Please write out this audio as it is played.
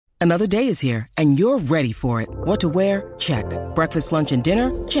Another day is here, and you're ready for it. What to wear? Check. Breakfast, lunch, and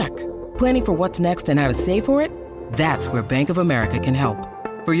dinner? Check. Planning for what's next and how to save for it? That's where Bank of America can help.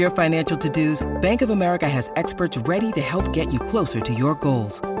 For your financial to-dos, Bank of America has experts ready to help get you closer to your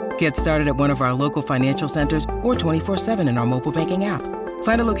goals. Get started at one of our local financial centers or 24/7 in our mobile banking app.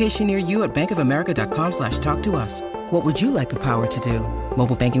 Find a location near you at bankofamerica.com/talktous. What would you like the power to do?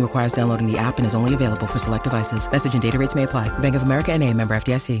 Mobile banking requires downloading the app and is only available for select devices. Message and data rates may apply. Bank of America N.A., member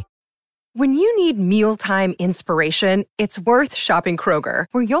FDIC. When you need mealtime inspiration, it's worth shopping Kroger,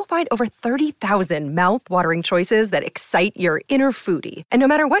 where you'll find over 30,000 mouth-watering choices that excite your inner foodie. And no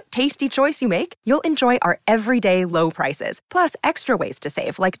matter what tasty choice you make, you'll enjoy our everyday low prices, plus extra ways to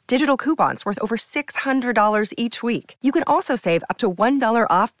save, like digital coupons worth over $600 each week. You can also save up to $1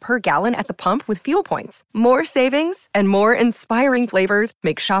 off per gallon at the pump with fuel points. More savings and more inspiring flavors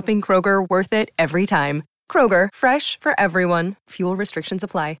make shopping Kroger worth it every time. Kroger, fresh for everyone. Fuel restrictions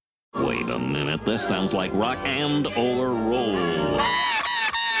apply. Wait a minute, this sounds like rock and or roll.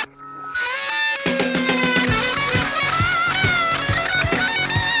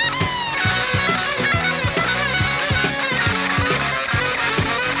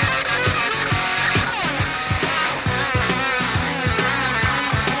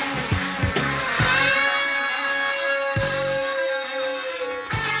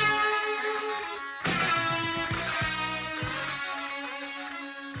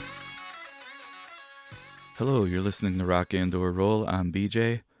 Hello, you're listening to Rock and or Roll. I'm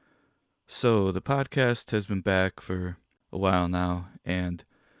BJ. So, the podcast has been back for a while now, and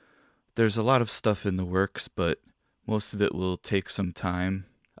there's a lot of stuff in the works, but most of it will take some time.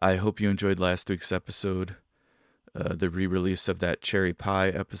 I hope you enjoyed last week's episode, the re-release of that Cherry Pie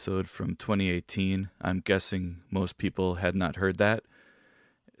episode from 2018. I'm guessing most people had not heard that,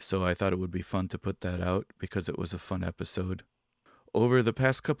 so I thought it would be fun to put that out because it was a fun episode. Over the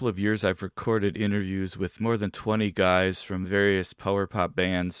past couple of years, I've recorded interviews with more than 20 guys from various power pop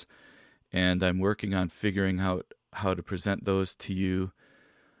bands, and I'm working on figuring out how to present those to you.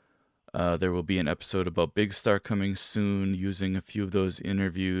 There will be an episode about Big Star coming soon, using a few of those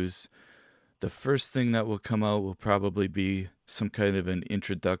interviews. The first thing that will come out will probably be some kind of an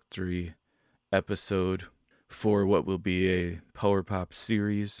introductory episode for what will be a power pop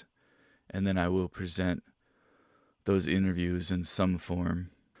series, and then I will present those interviews in some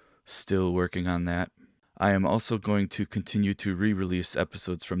form. Still working on that. I am also going to continue to re-release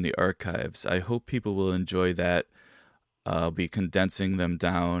episodes from the archives. I hope people will enjoy that. I'll be condensing them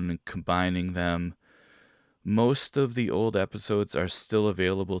down and combining them. Most of the old episodes are still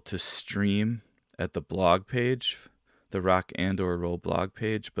available to stream at the blog page, the Rock and or Roll blog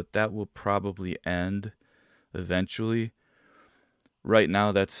page, but that will probably end eventually. Right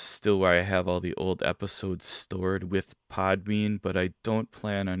now, that's still where I have all the old episodes stored with Podbean, but I don't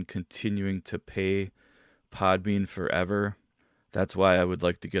plan on continuing to pay Podbean forever. That's why I would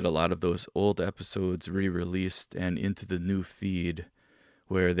like to get a lot of those old episodes re-released and into the new feed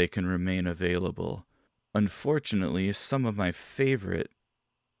where they can remain available. Unfortunately, some of my favorite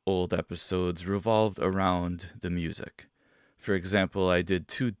old episodes revolved around the music. For example, I did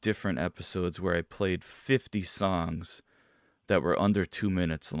 2 different episodes where I played 50 songs that were under 2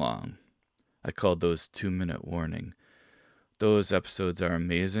 minutes long. I called those 2-minute warning. Those episodes are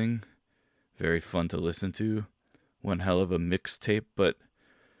amazing, very fun to listen to, one hell of a mixtape, but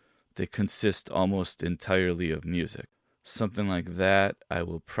they consist almost entirely of music. Something like that I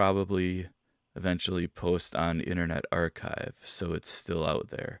will probably eventually post on Internet Archive, so it's still out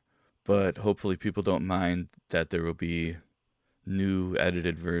there. But hopefully people don't mind that there will be new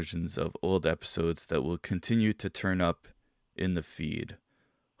edited versions of old episodes that will continue to turn up in the feed.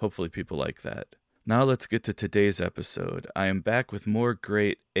 Hopefully people like that. Now let's get to today's episode. I am back with more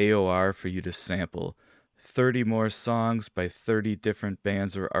great AOR for you to sample. 30 more songs by 30 different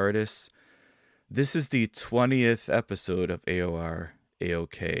bands or artists. This is the 20th episode of AOR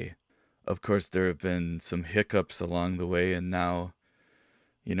AOK. Of course, there have been some hiccups along the way, and now,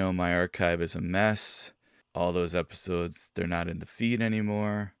 my archive is a mess. All those episodes, they're not in the feed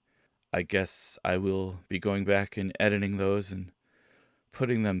anymore. I guess I will be going back and editing those and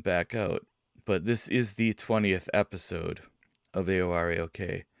putting them back out. But this is the 20th episode of AOR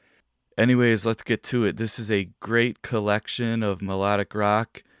AOK. Anyways, let's get to it. This is a great collection of melodic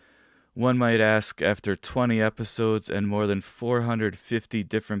rock. One might ask, after 20 episodes and more than 450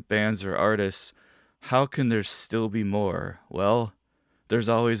 different bands or artists, how can there still be more? Well, there's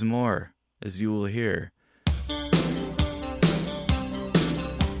always more, as you will hear.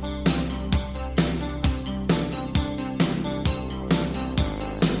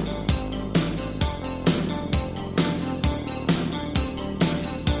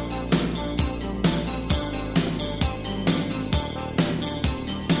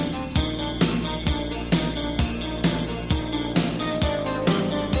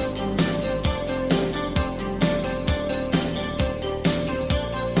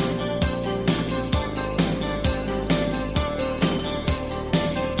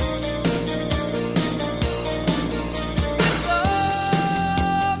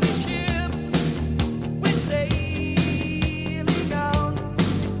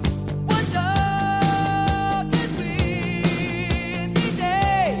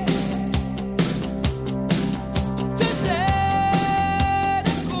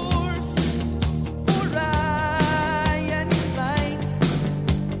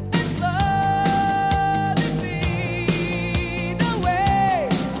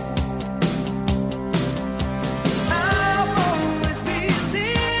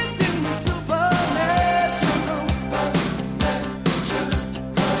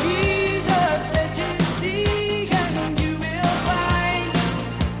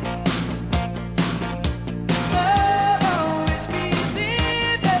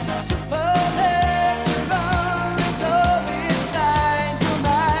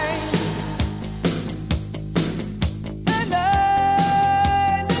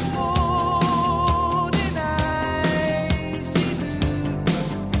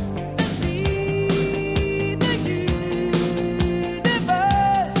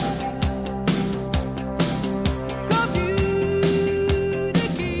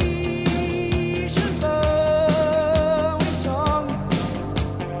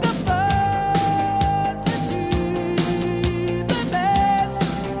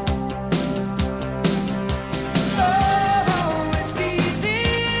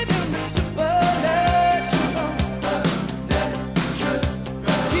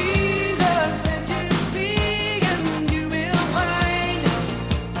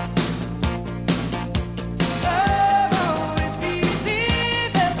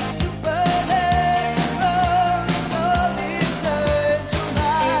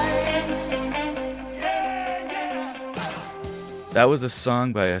 That was a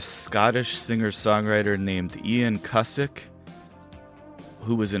song by a Scottish singer-songwriter named Ian Cussick,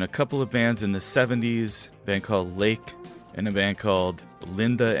 who was in a couple of bands in the 70s, a band called Lake and a band called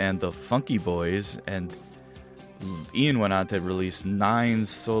Linda and the Funky Boys, and Ian went on to release 9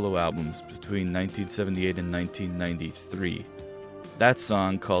 solo albums between 1978 and 1993. That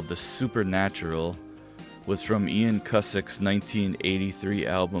song, called The Supernatural, was from Ian Cussick's 1983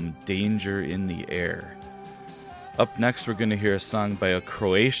 album Danger in the Air. Up next, we're going to hear a song by a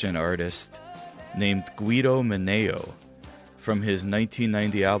Croatian artist named Guido Maneo from his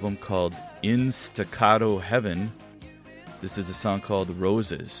 1990 album called In Staccato Heaven. This is a song called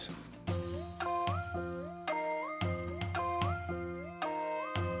Roses.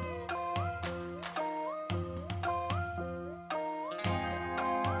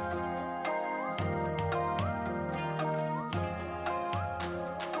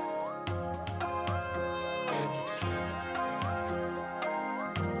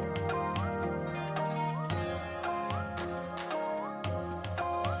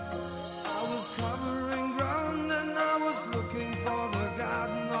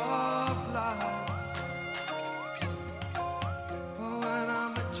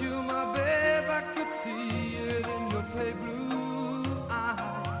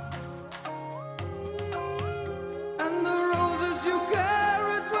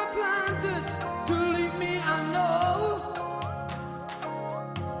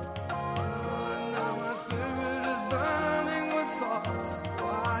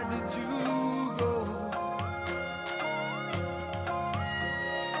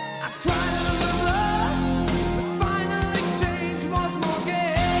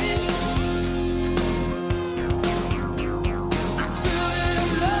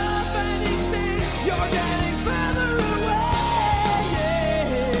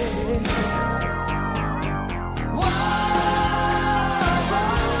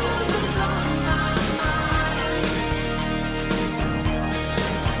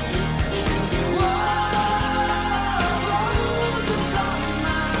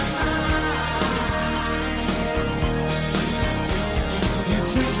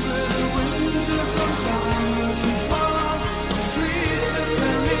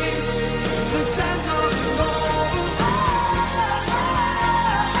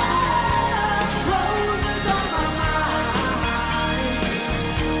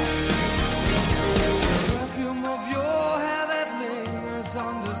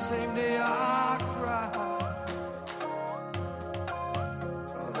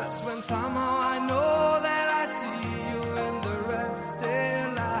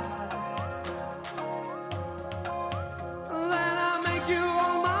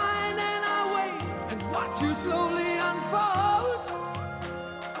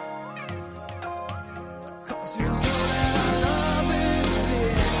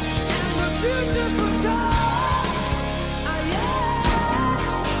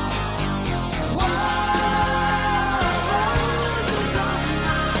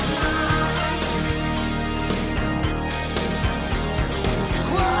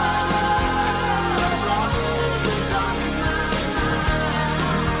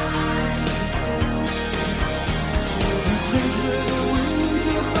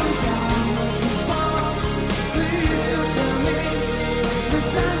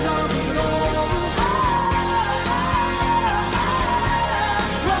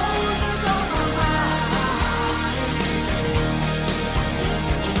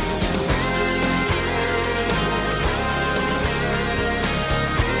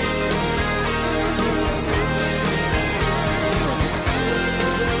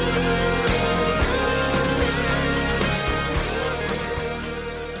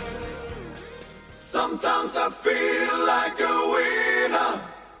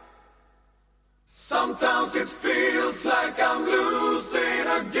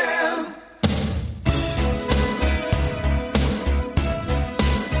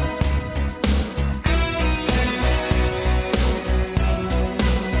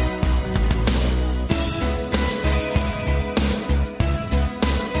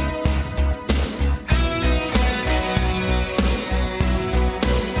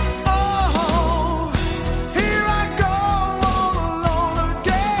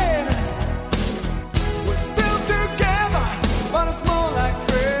 We're still together.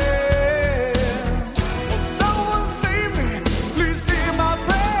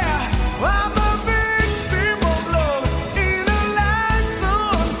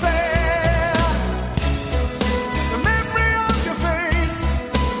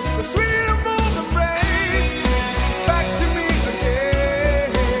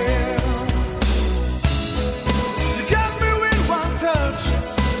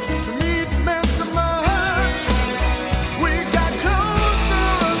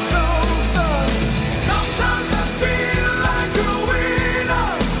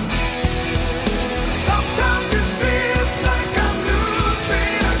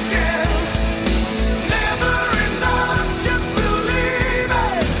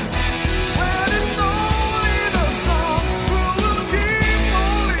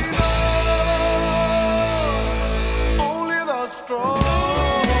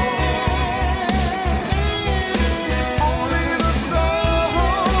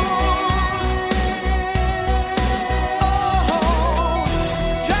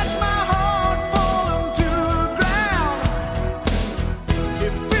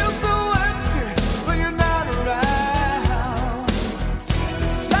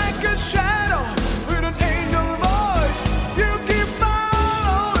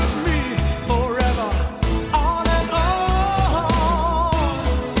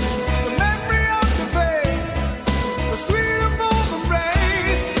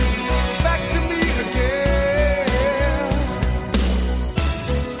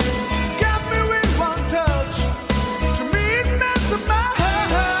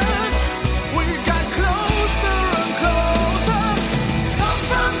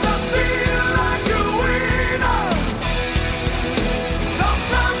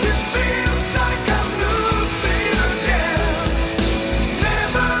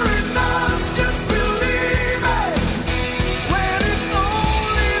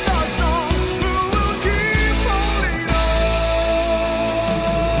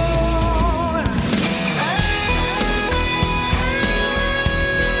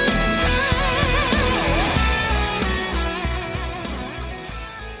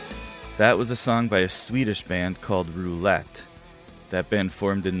 That was a song by a Swedish band called Roulette. That band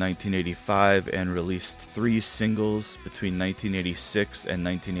formed in 1985 and released 3 singles between 1986 and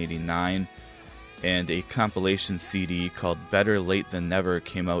 1989, and a compilation CD called Better Late Than Never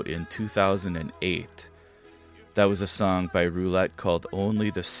came out in 2008. That was a song by Roulette called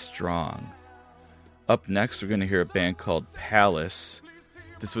Only the Strong. Up next, we're going to hear a band called Palace.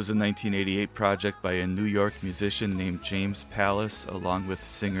 This was a 1988 project by a New York musician named James Palace, along with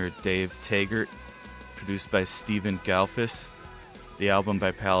singer Dave Taggart, produced by Stephen Galfus. The album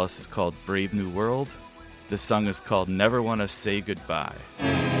by Palace is called Brave New World. This song is called Never Wanna Say Goodbye.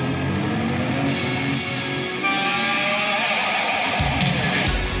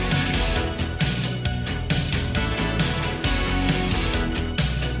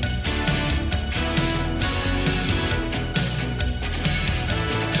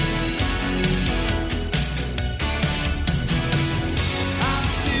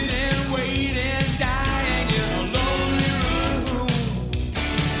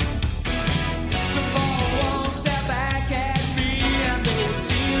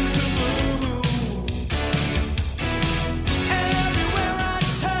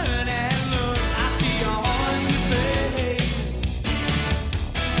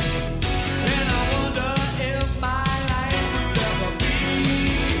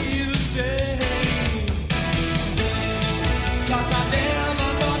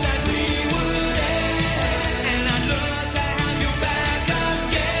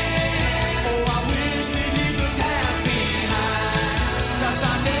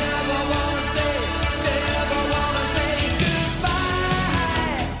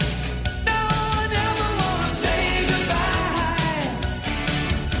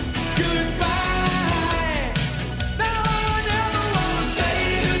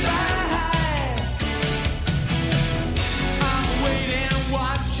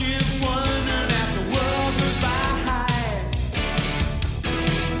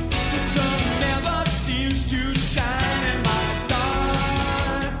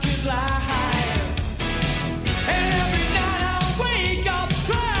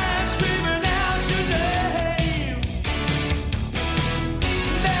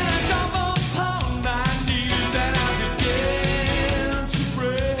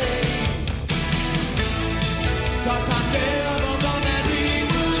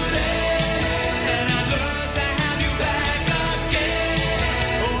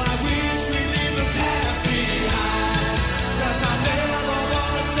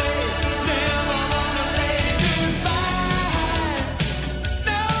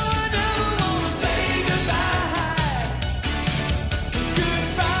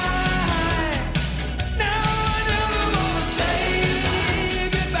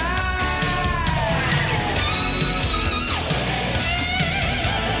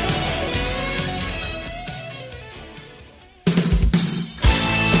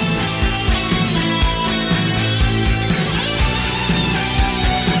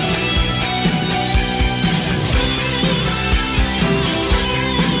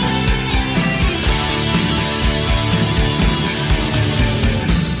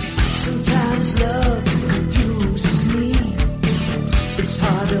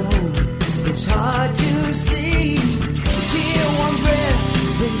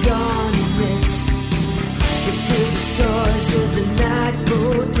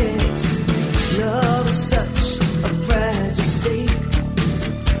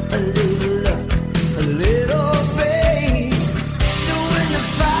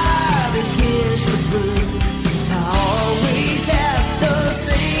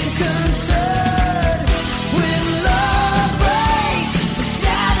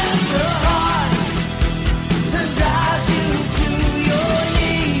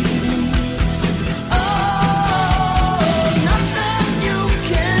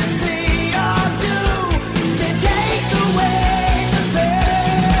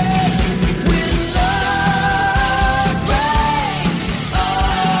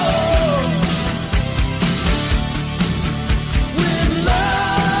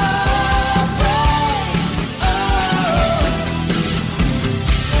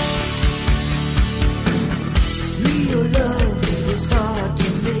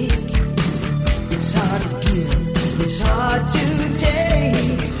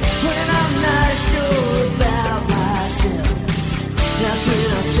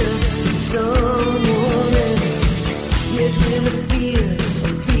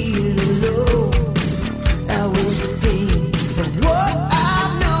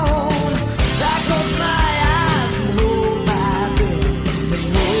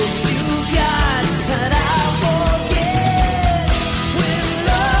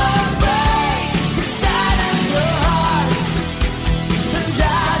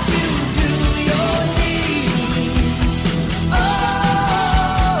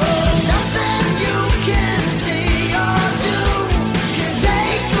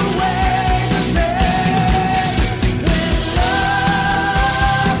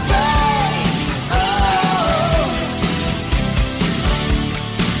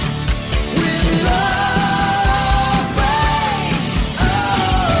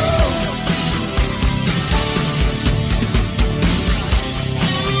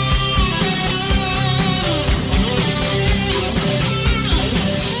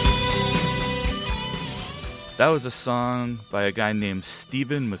 That was a song by a guy named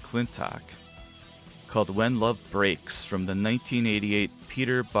Stephen McClintock called When Love Breaks from the 1988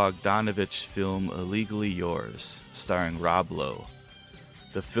 Peter Bogdanovich film Illegally Yours, starring Rob Lowe.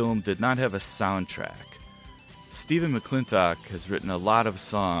 The film did not have a soundtrack. Stephen McClintock has written a lot of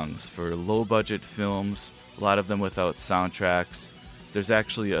songs for low-budget films, a lot of them without soundtracks. There's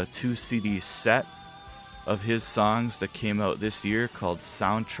actually a 2-CD set of his songs that came out this year called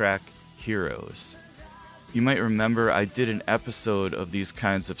Soundtrack Heroes. You might remember I did an episode of these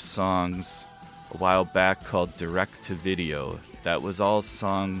kinds of songs a while back called Direct to Video. That was all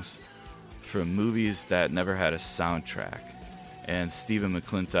songs from movies that never had a soundtrack. And Stephen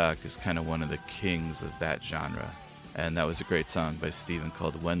McClintock is kind of one of the kings of that genre. And that was a great song by Stephen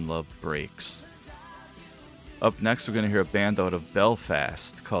called When Love Breaks. Up next, we're going to hear a band out of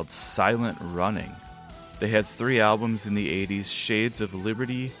Belfast called Silent Running. They had 3 albums in the 80s, Shades of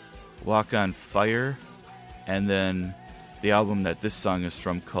Liberty, Walk on Fire, and then the album that this song is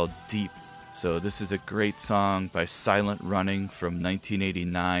from called Deep. So this is a great song by Silent Running from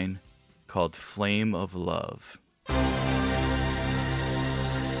 1989 called Flame of Love.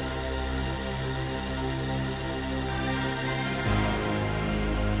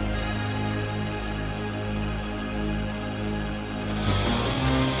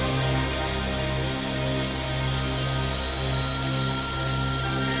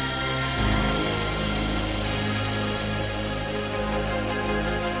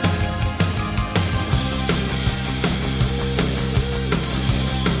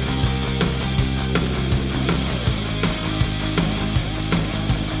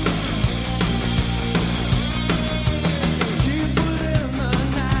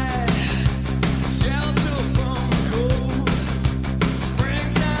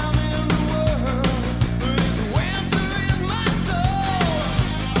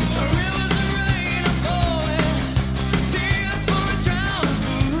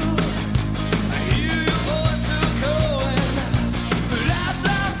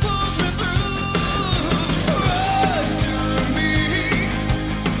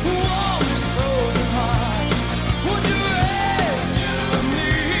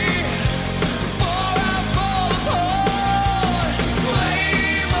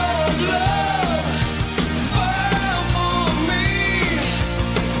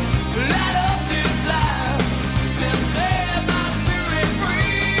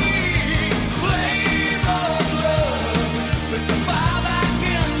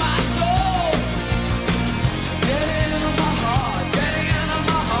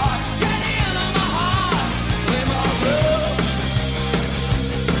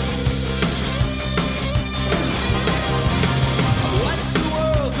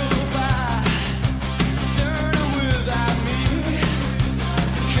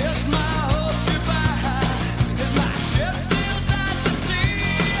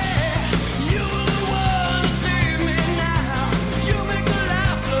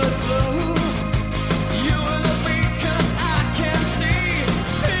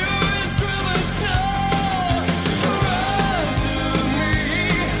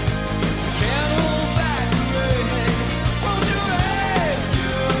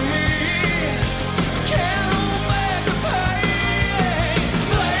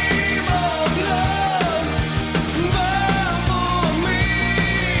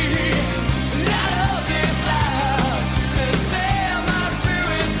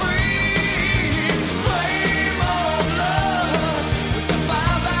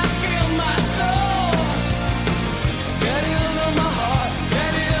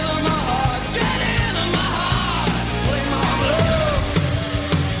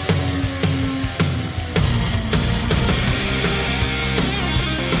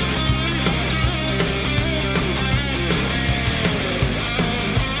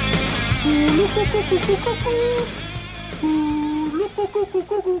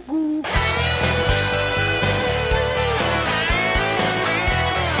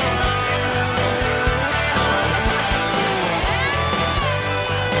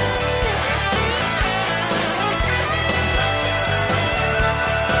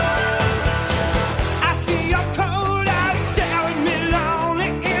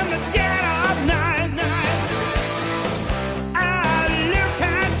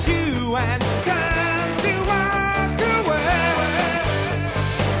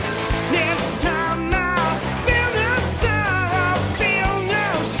 There's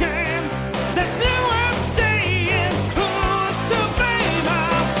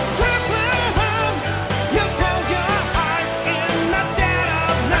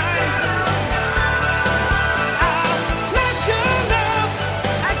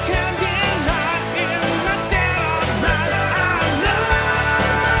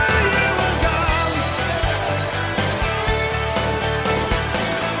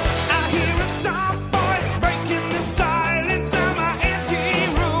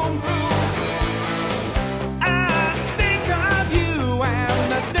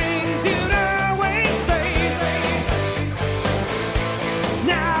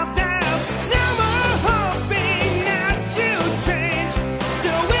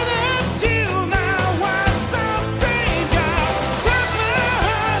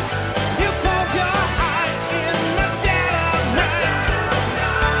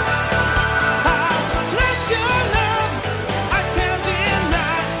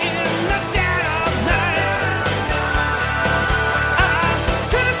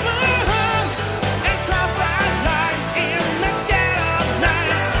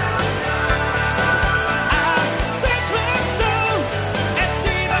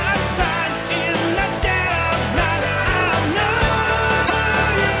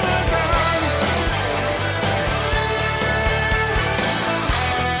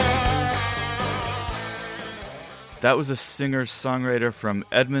That was a singer-songwriter from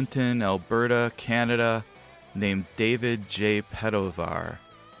Edmonton, Alberta, Canada, named David J. Petovar.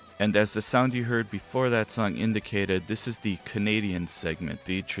 And as the sound you heard before that song indicated, this is the Canadian segment,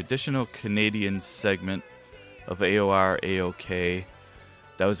 the traditional Canadian segment of AOR AOK.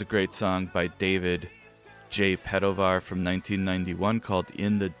 That was a great song by David J. Petovar from 1991 called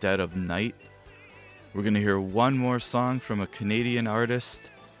In the Dead of Night. We're going to hear one more song from a Canadian artist.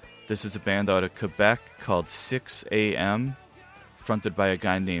 This is a band out of Quebec called 6 a.m., fronted by a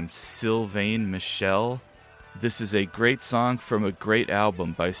guy named Sylvain Michel. This is a great song from a great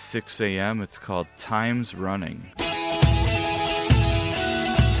album by 6 a.m. It's called Time's Running.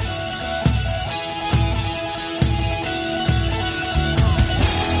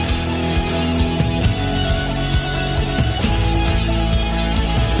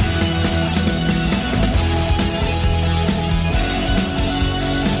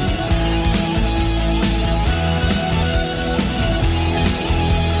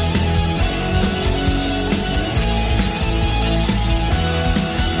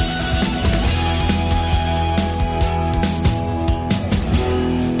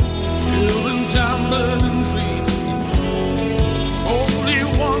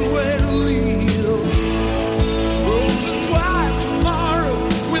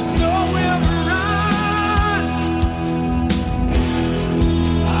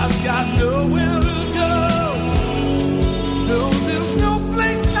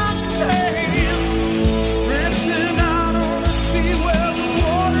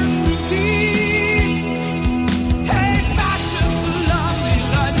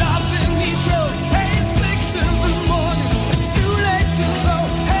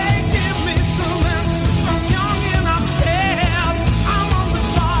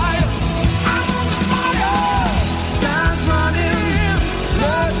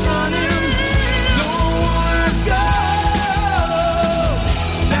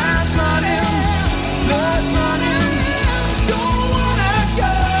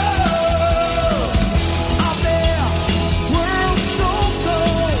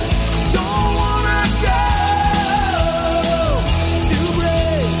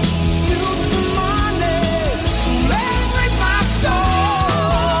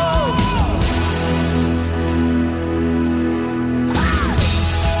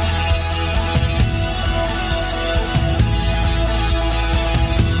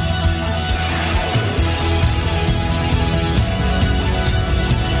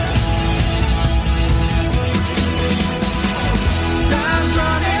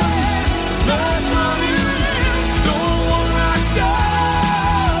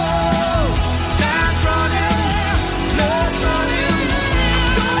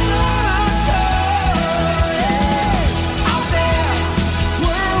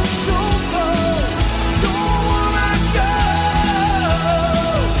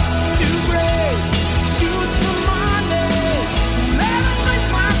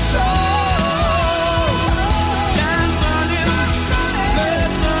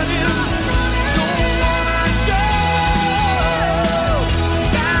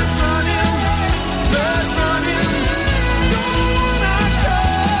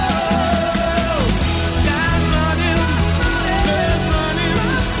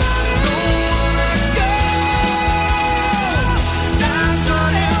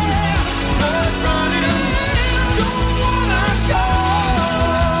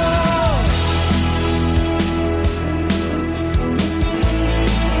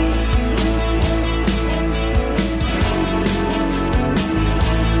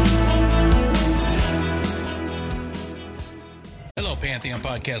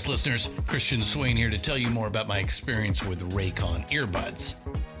 Podcast listeners, Christian Swain here to tell you more about my experience with Raycon earbuds.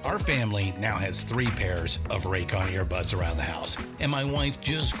 Our family now has 3 pairs of Raycon earbuds around the house, and my wife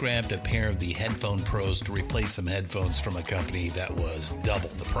just grabbed a pair of the Headphone Pros to replace some headphones from a company that was double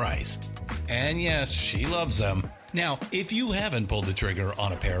the price. And yes, she loves them. Now, if you haven't pulled the trigger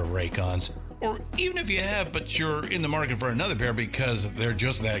on a pair of Raycons, or even if you have, but you're in the market for another pair because they're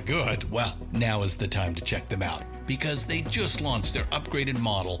just that good, well, now is the time to check them out, because they just launched their upgraded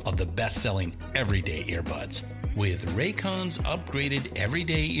model of the best-selling everyday earbuds. With Raycon's upgraded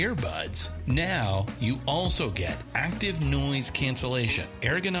everyday earbuds, now you also get active noise cancellation,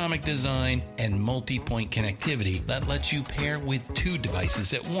 ergonomic design, and multi-point connectivity that lets you pair with 2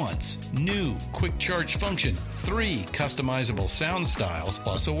 devices at once. New quick charge function, 3 customizable sound styles,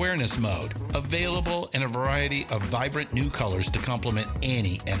 plus awareness mode. Available in a variety of vibrant new colors to complement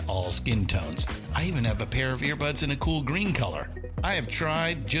any and all skin tones. I even have a pair of earbuds in a cool green color. I have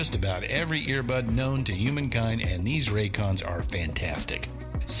tried just about every earbud known to humankind, and these Raycons are fantastic.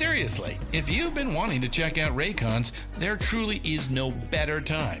 Seriously, if you've been wanting to check out Raycons, there truly is no better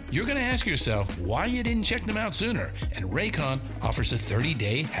time. You're going to ask yourself why you didn't check them out sooner, and Raycon offers a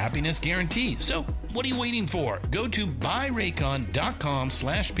 30-day happiness guarantee. So what are you waiting for? Go to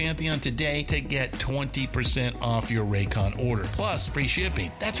buyraycon.com/Pantheon today to get 20% off your Raycon order, plus free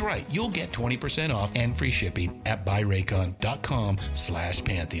shipping. That's right, you'll get 20% off and free shipping at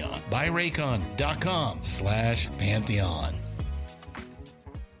buyraycon.com/Pantheon. buyraycon.com/Pantheon.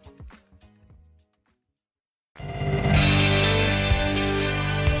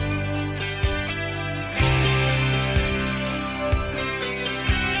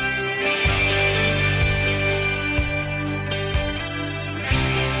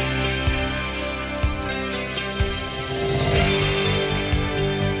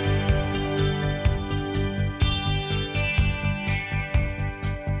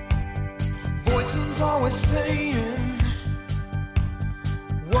 Always saying,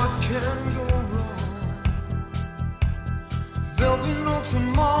 what can go wrong? There'll be no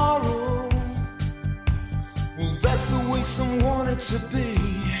tomorrow. Well, that's the way some want it to be.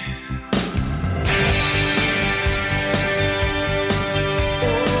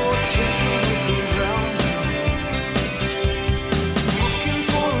 Oh, take a look around you, looking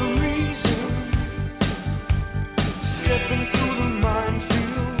for a reason, stepping through the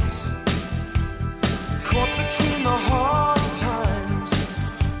minefields, caught between the hard times.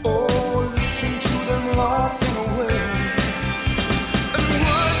 Oh, listen to them laughing away. And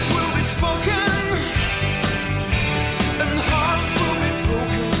words will be spoken, and hearts will be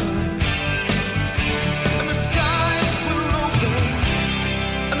broken, and the skies will open,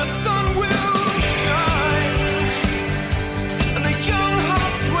 and the sun will shine, and the young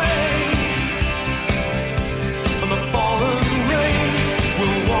hearts sway, and the fallen rain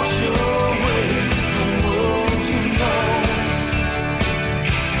will wash away.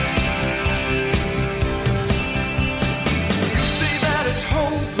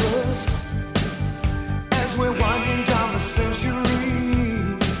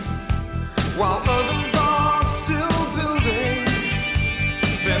 While others are still building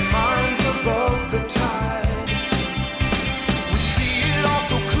their minds above the tide, we see it all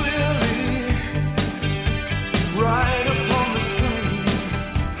so clearly right upon the screen.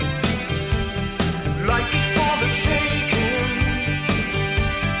 Life is for the taking,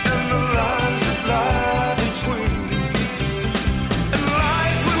 and the lives that lie between. And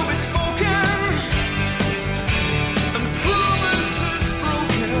lies will be spoken, and promises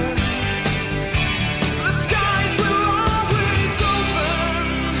broken. The skies will always open,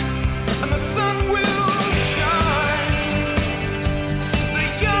 and the sun will shine. The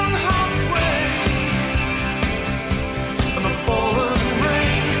young hearts sway, and the fallen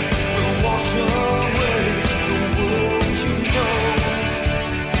rain will wash away the world you know.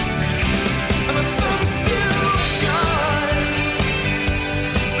 And the sun still shines.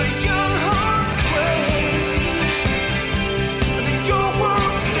 The young hearts sway, and your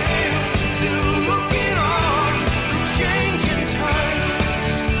world still looking on the changing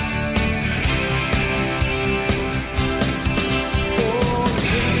times. Oh,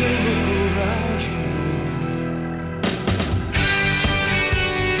 take a look around you.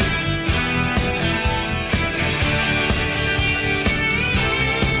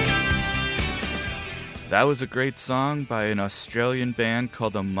 That was a great song by an Australian band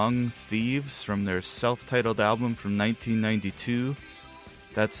called Among Thieves from their self-titled album from 1992.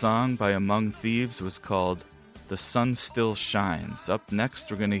 That song by Among Thieves was called The Sun Still Shines. Up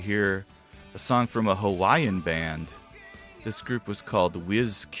next, we're going to hear a song from a Hawaiian band. This group was called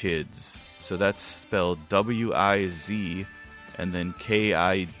Whiz Kids. So that's spelled W-I-Z and then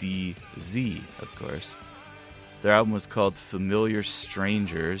K-I-D-Z, of course. Their album was called Familiar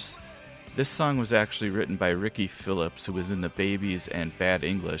Strangers. This song was actually written by Ricky Phillips, who was in the Babies and Bad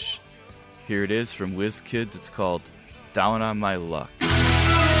English. Here it is from Whiz Kids. It's called Down on My Luck.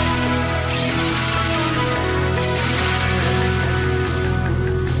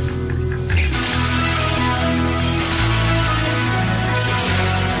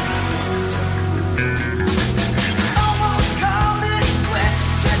 Almost called it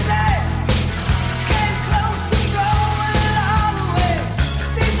quits today. Came close to throwing it all away.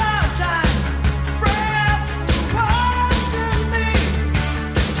 These hard times bring out the worst in me.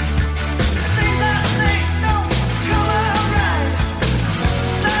 Things I say don't come out right.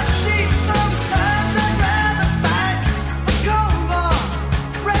 Touch cheap sometimes I'd rather fight. A cold war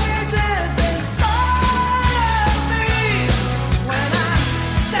rages inside of me when I'm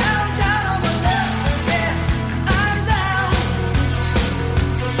down on my luck again.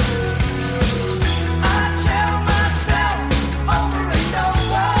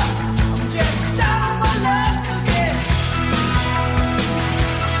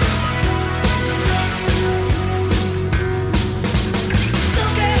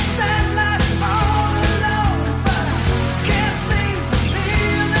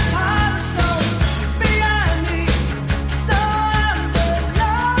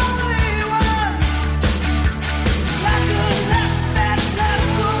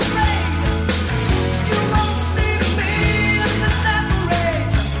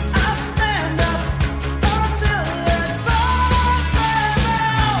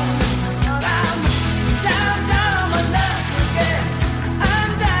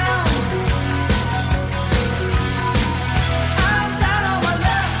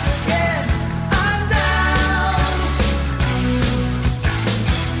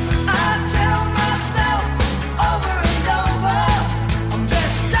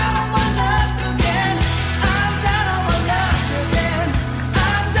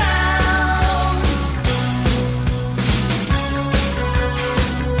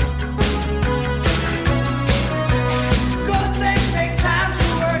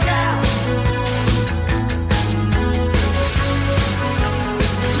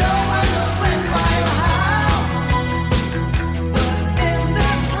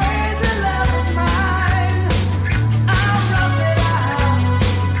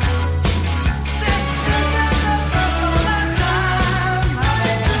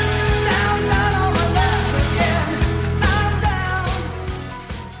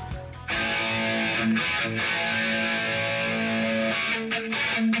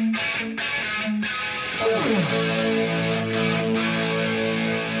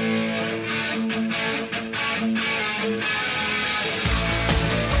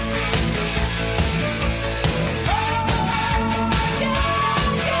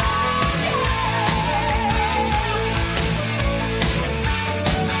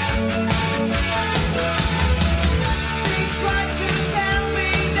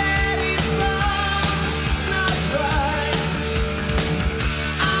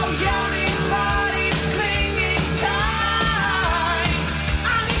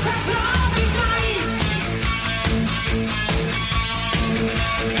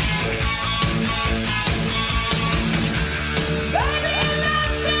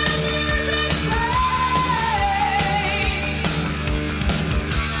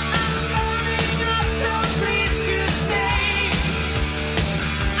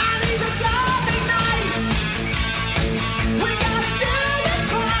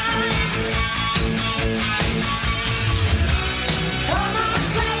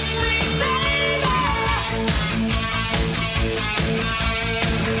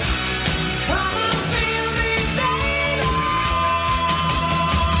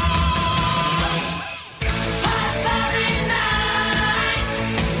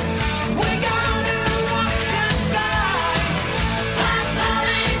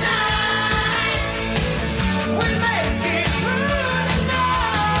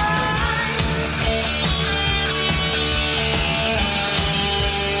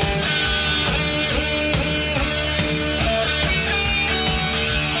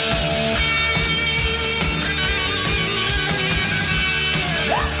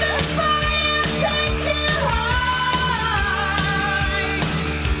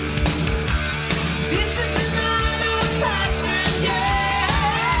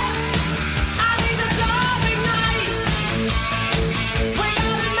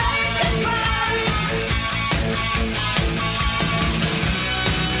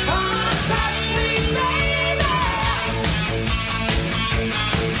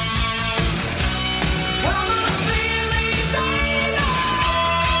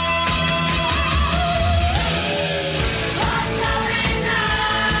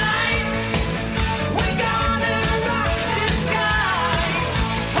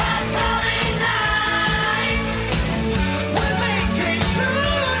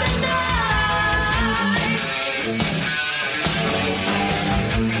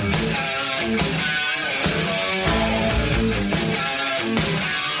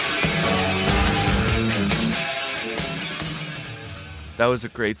 That was a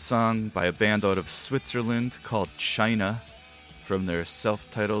great song by a band out of Switzerland called China from their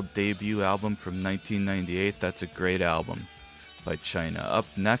self-titled debut album from 1998. That's a great album by China. Up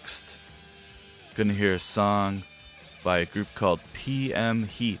next, gonna hear a song by a group called PM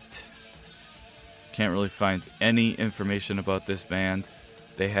Heat. Can't really find any information about this band.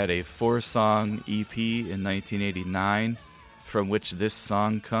 They had a 4-song EP in 1989 from which this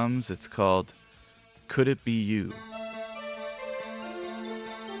song comes. It's called Could It Be You?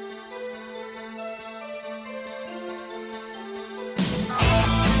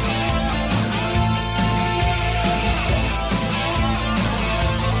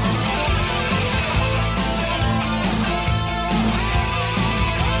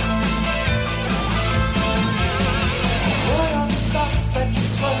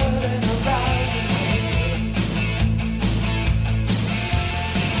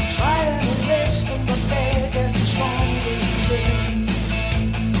 Trying to listen, but they get strong.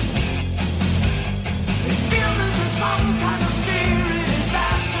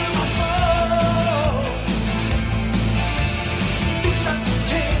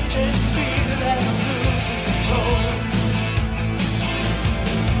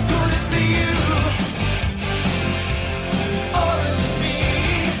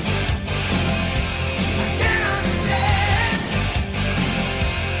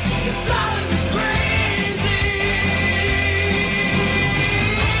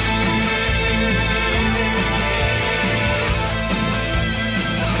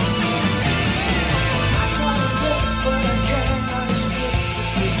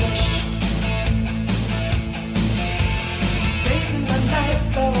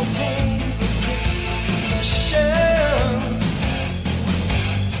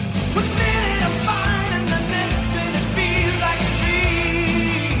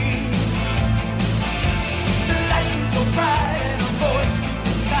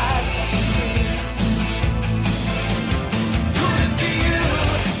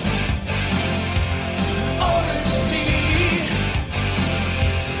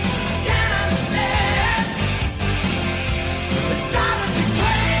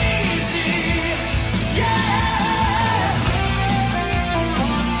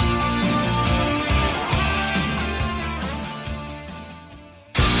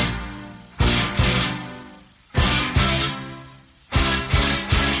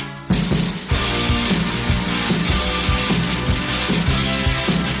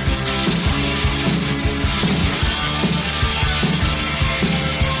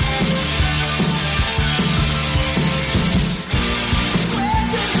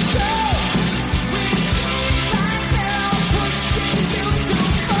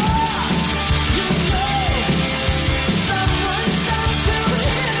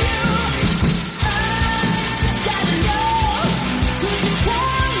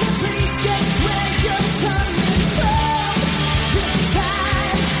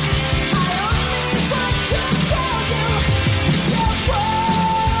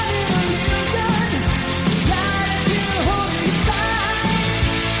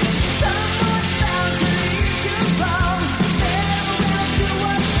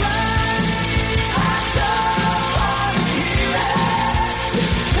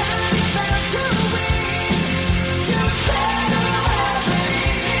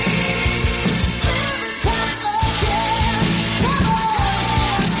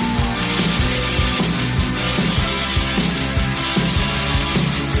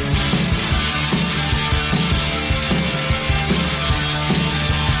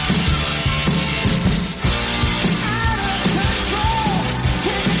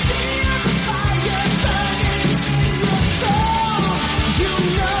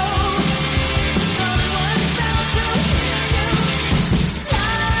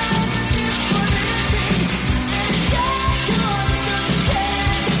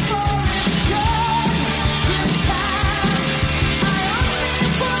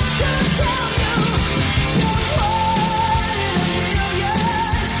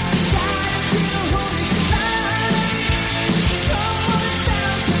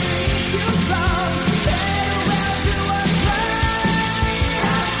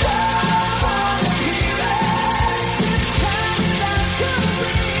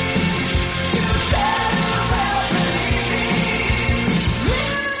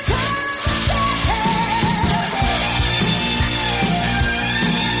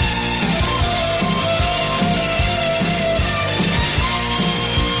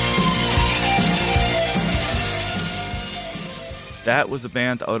 That was a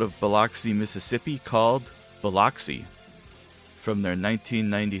band out of Biloxi, Mississippi called Biloxi. From their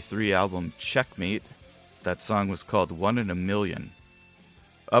 1993 album Checkmate, that song was called 1 in a Million.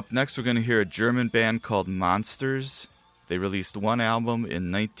 Up next, we're going to hear a German band called Monsters. They released one album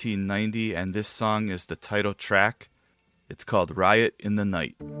in 1990, and this song is the title track. It's called Riot in the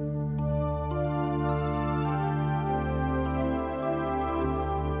Night.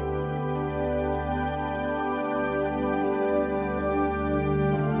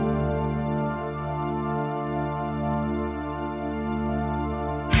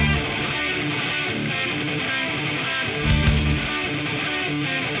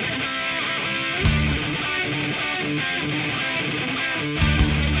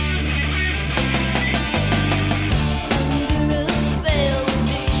 Under a spell,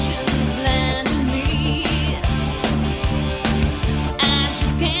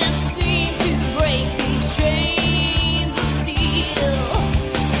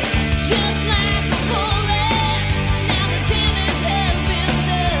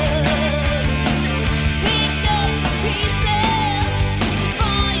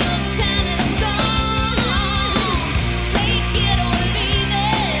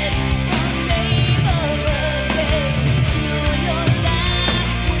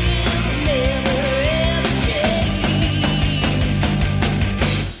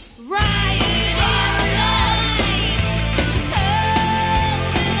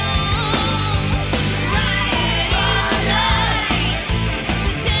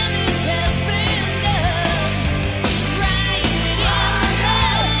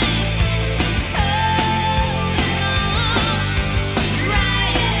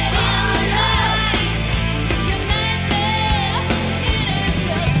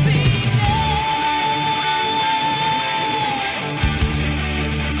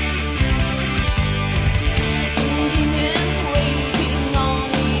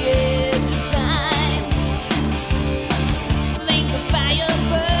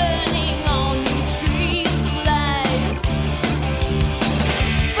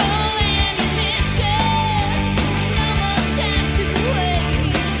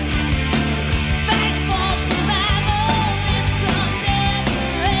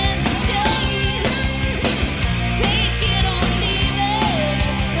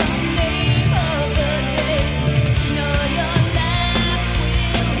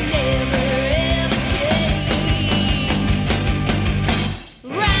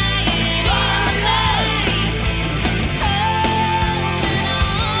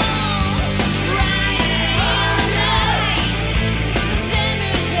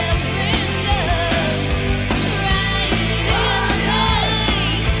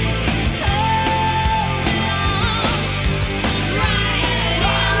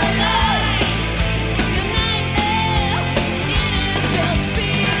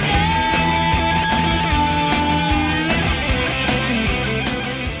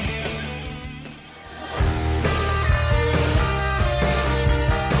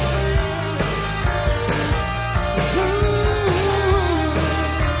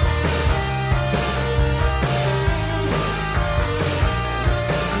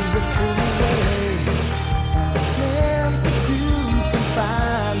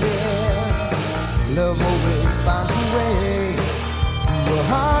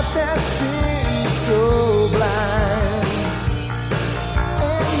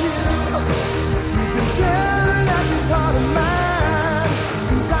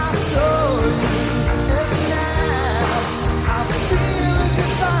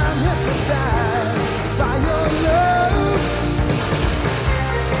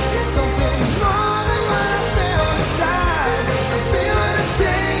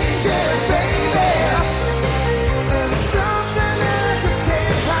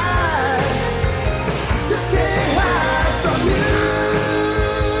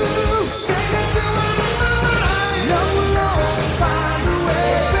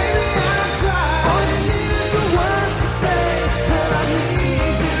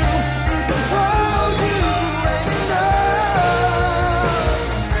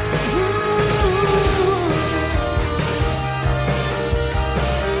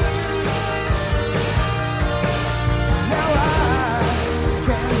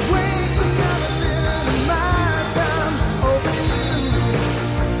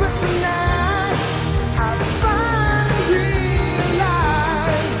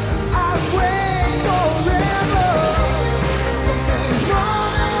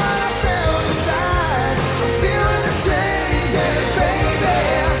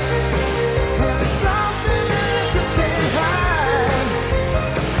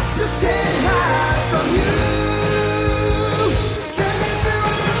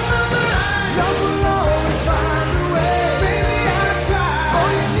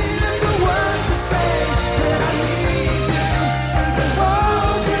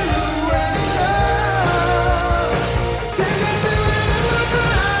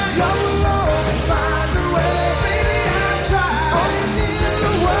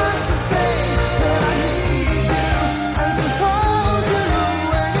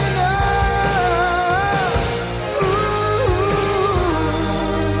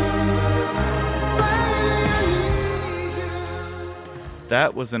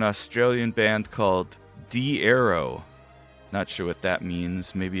 that was an Australian band called D-Arrow. Not sure what that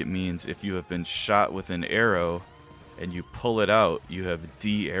means. Maybe it means if you have been shot with an arrow and you pull it out, you have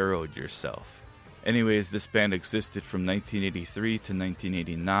de-arrowed yourself. Anyways, this band existed from 1983 to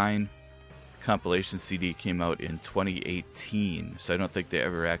 1989. The compilation CD came out in 2018, so I don't think they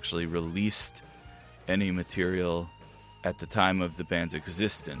ever actually released any material at the time of the band's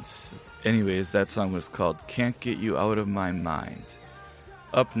existence. Anyways, that song was called Can't Get You Out of My Mind.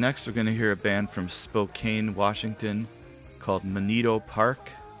 Up next, we're going to hear a band from Spokane, Washington, called Monito Park,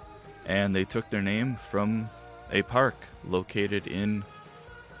 and they took their name from a park located in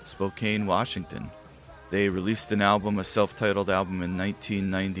Spokane, Washington. They released an album, a self-titled album, in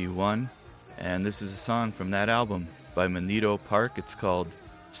 1991, and this is a song from that album by Monito Park. It's called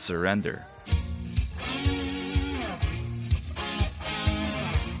Surrender.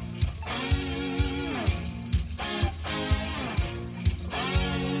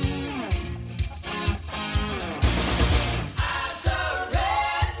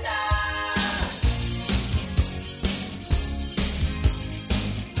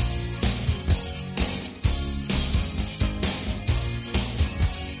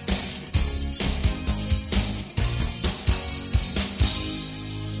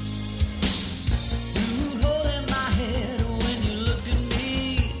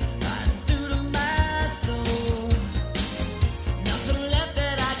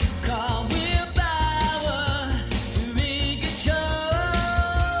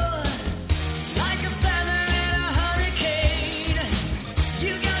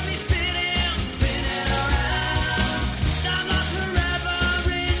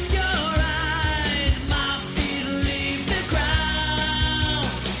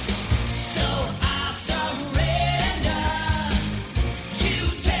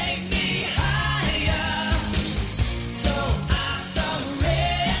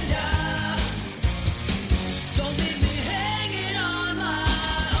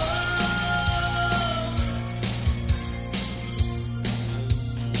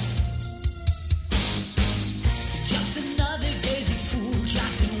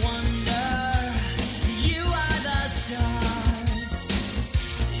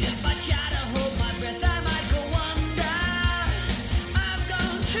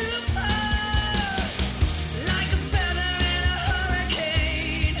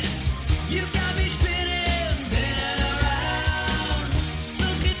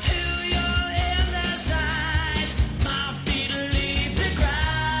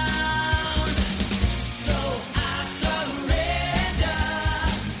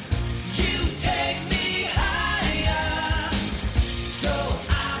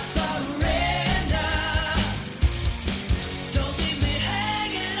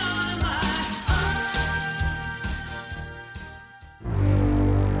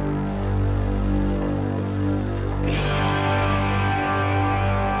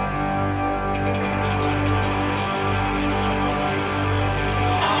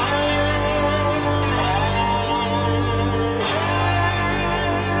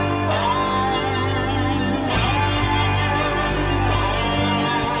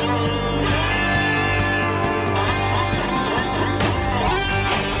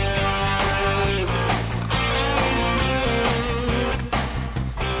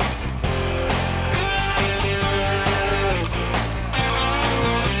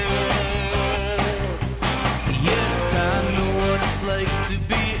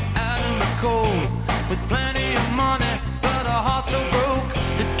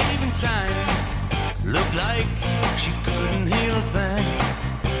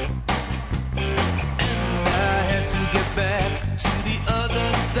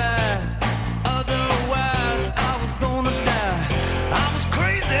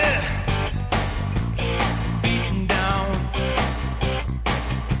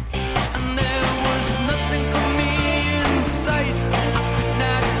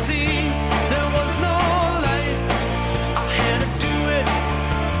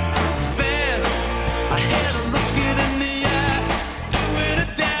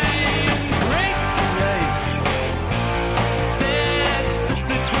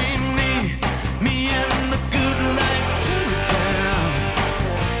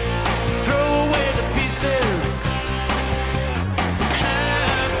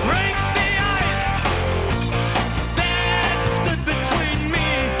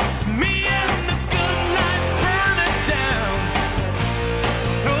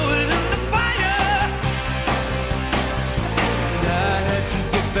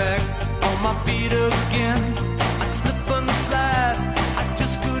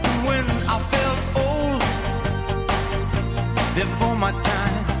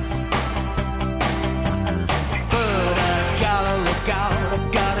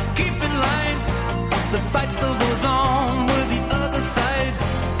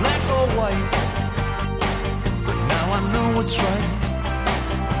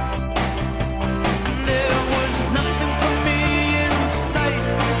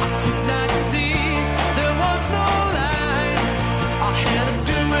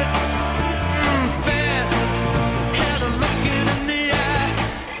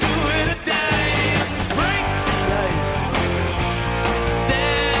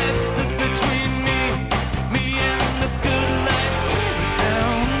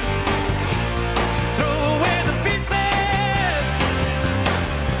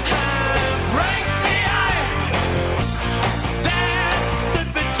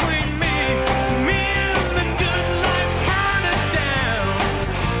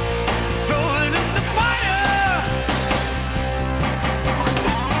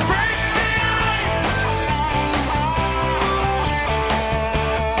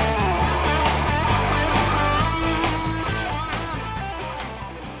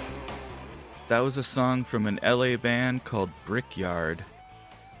 That was a song from an LA band called Brickyard.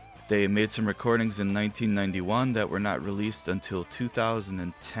 They made some recordings in 1991 that were not released until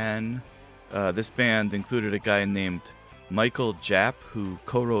 2010. This band included a guy named Michael Japp, who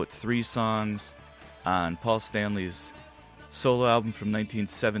co-wrote 3 songs on Paul Stanley's solo album from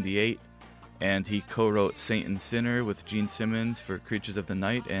 1978, and he co-wrote Saint and Sinner with Gene Simmons for Creatures of the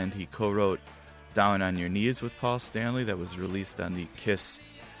Night, and he co-wrote Down on Your Knees with Paul Stanley that was released on the Kiss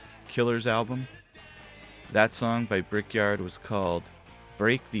Killers album. That song by Brickyard was called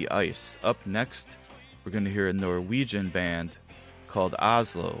Break the Ice. Up next, we're going to hear a Norwegian band called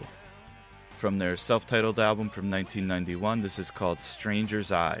Oslo from their self-titled album from 1991. This is called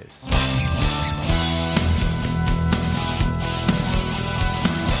Stranger's Eyes.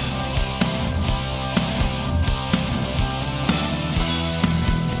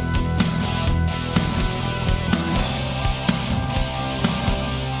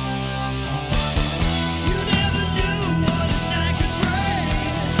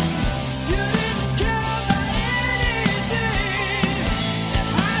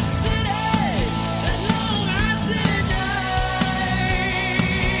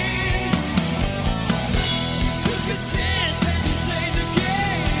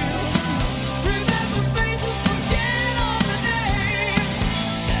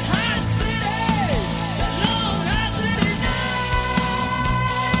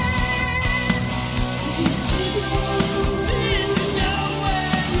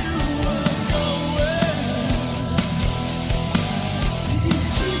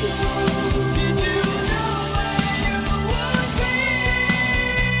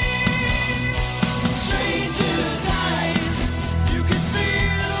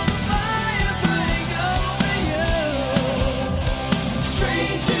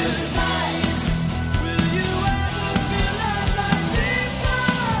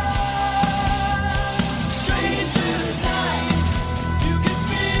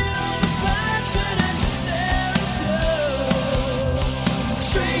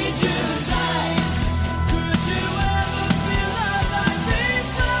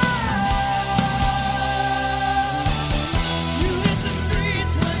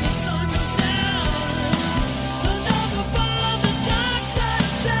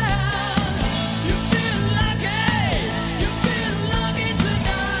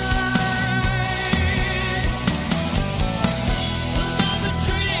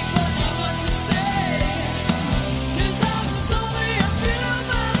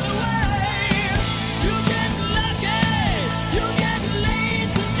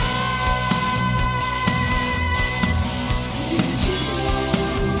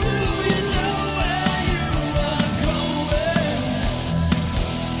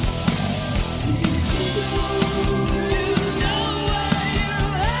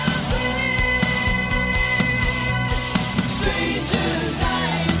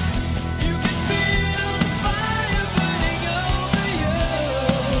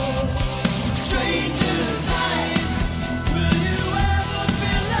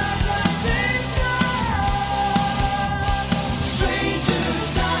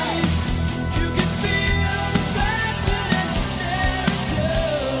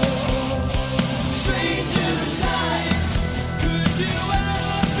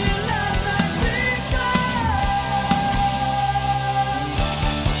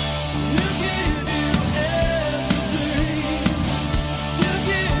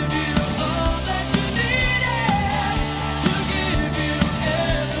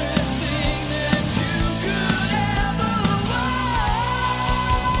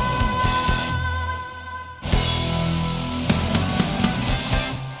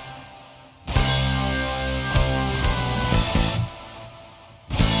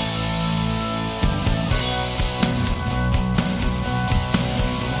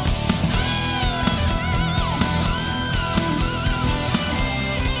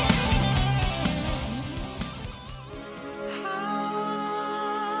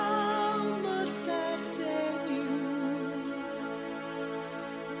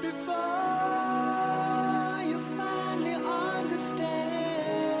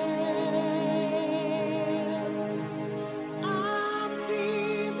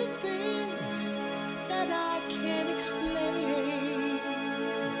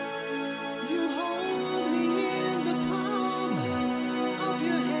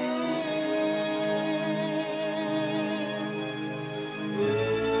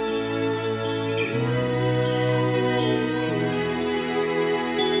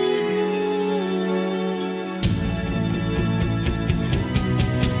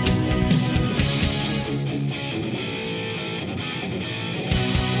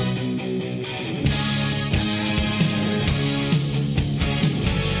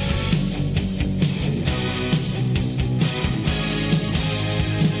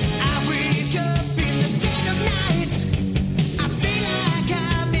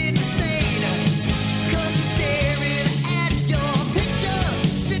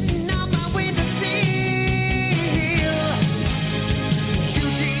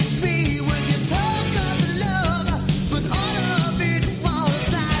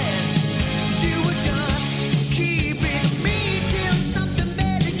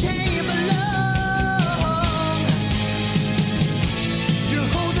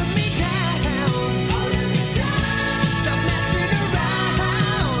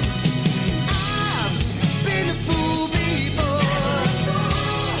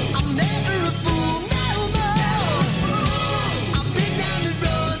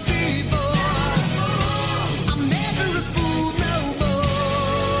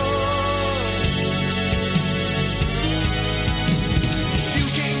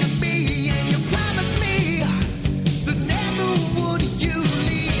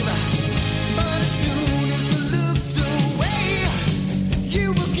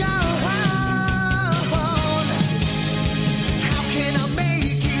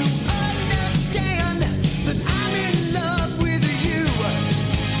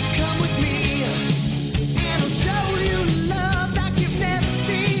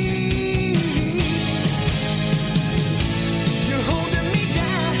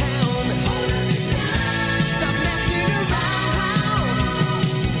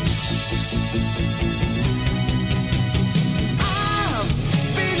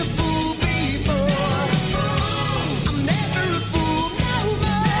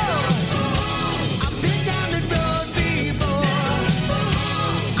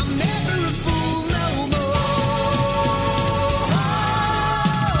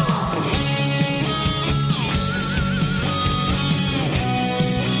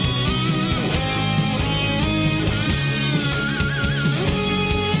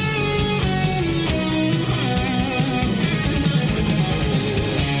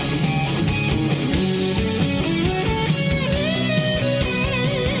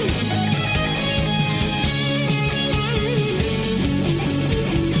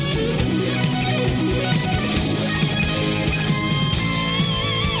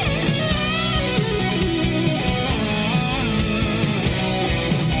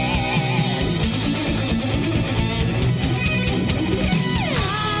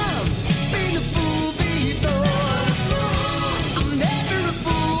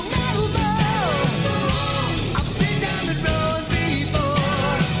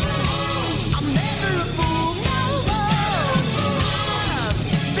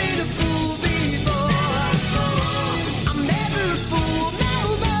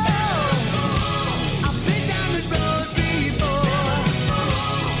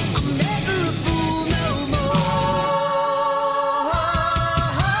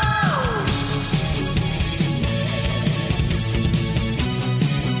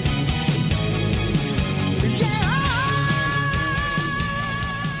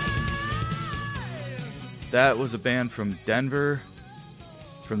 That was a band from Denver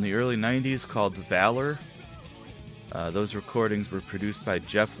from the early 90s called Valor. Those recordings were produced by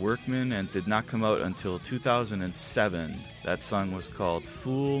Jeff Workman and did not come out until 2007. That song was called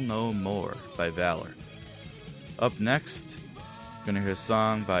Fool No More by Valor. Up next, we're going to hear a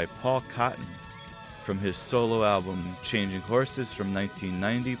song by Paul Cotton from his solo album Changing Horses from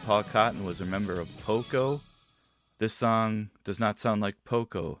 1990. Paul Cotton was a member of Poco. This song does not sound like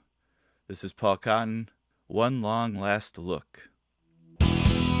Poco. This is Paul Cotton, One Long Last Look.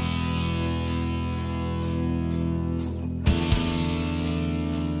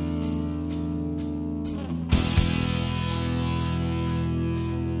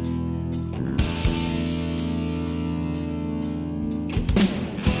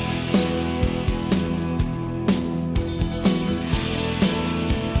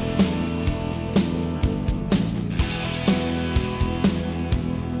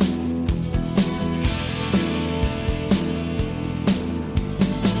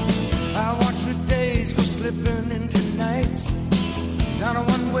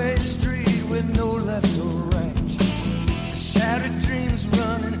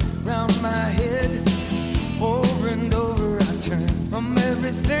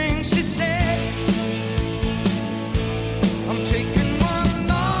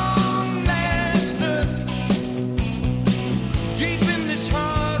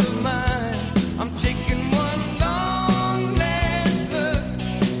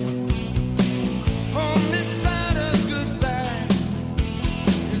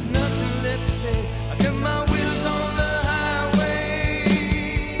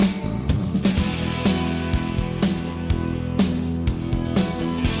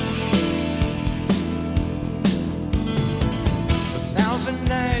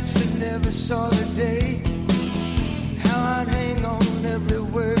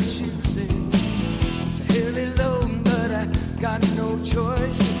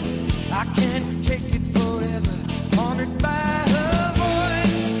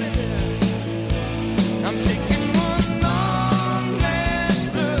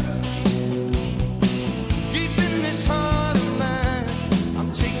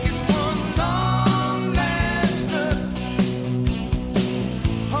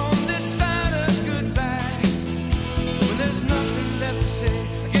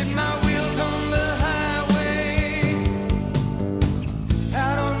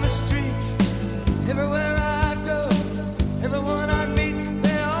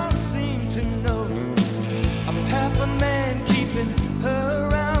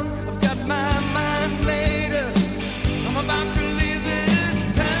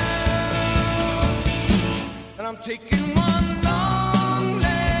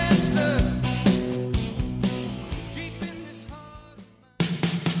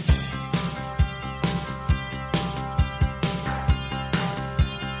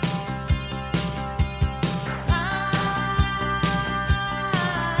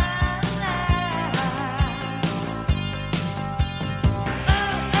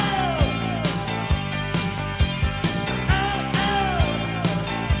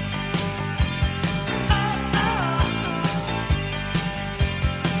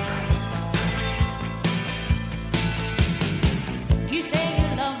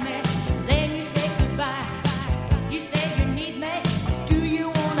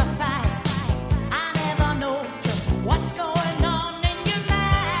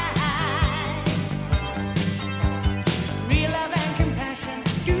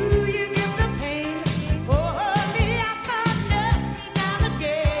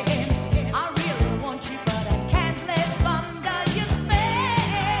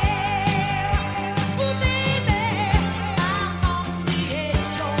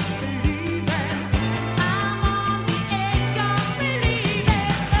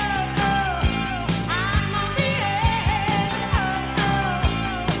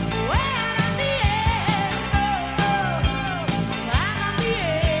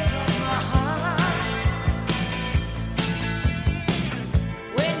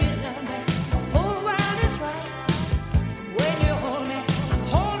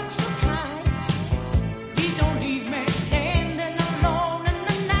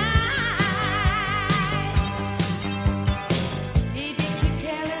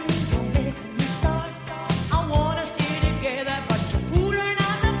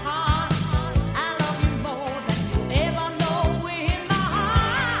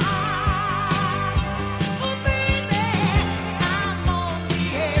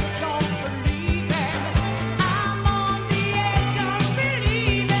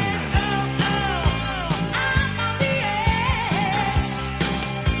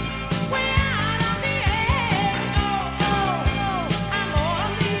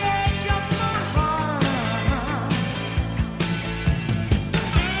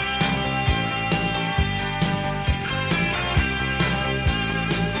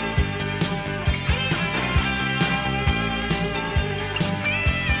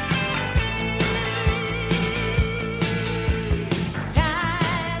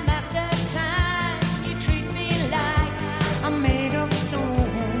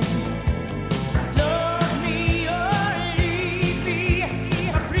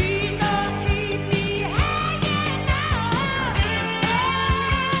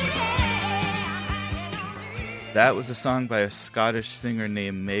 That was a song by a Scottish singer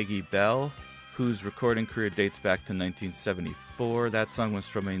named Maggie Bell, whose recording career dates back to 1974. That song was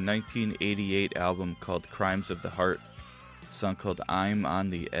from a 1988 album called Crimes of the Heart, a song called I'm on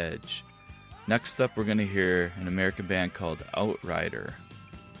the Edge. Next up, we're going to hear an American band called Outrider.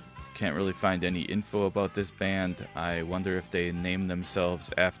 Can't really find any info about this band. I wonder if they named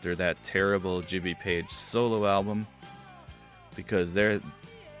themselves after that terrible Jimmy Page solo album, because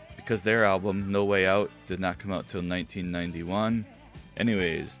their album, No Way Out, did not come out till 1991.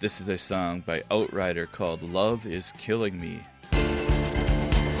 Anyways, this is a song by Outrider called Love Is Killing Me.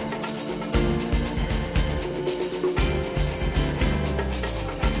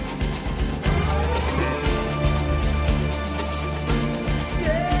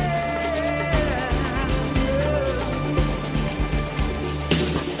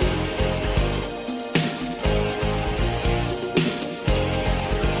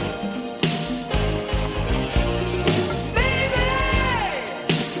 Baby,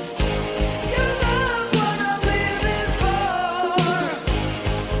 your love's what I'm living for.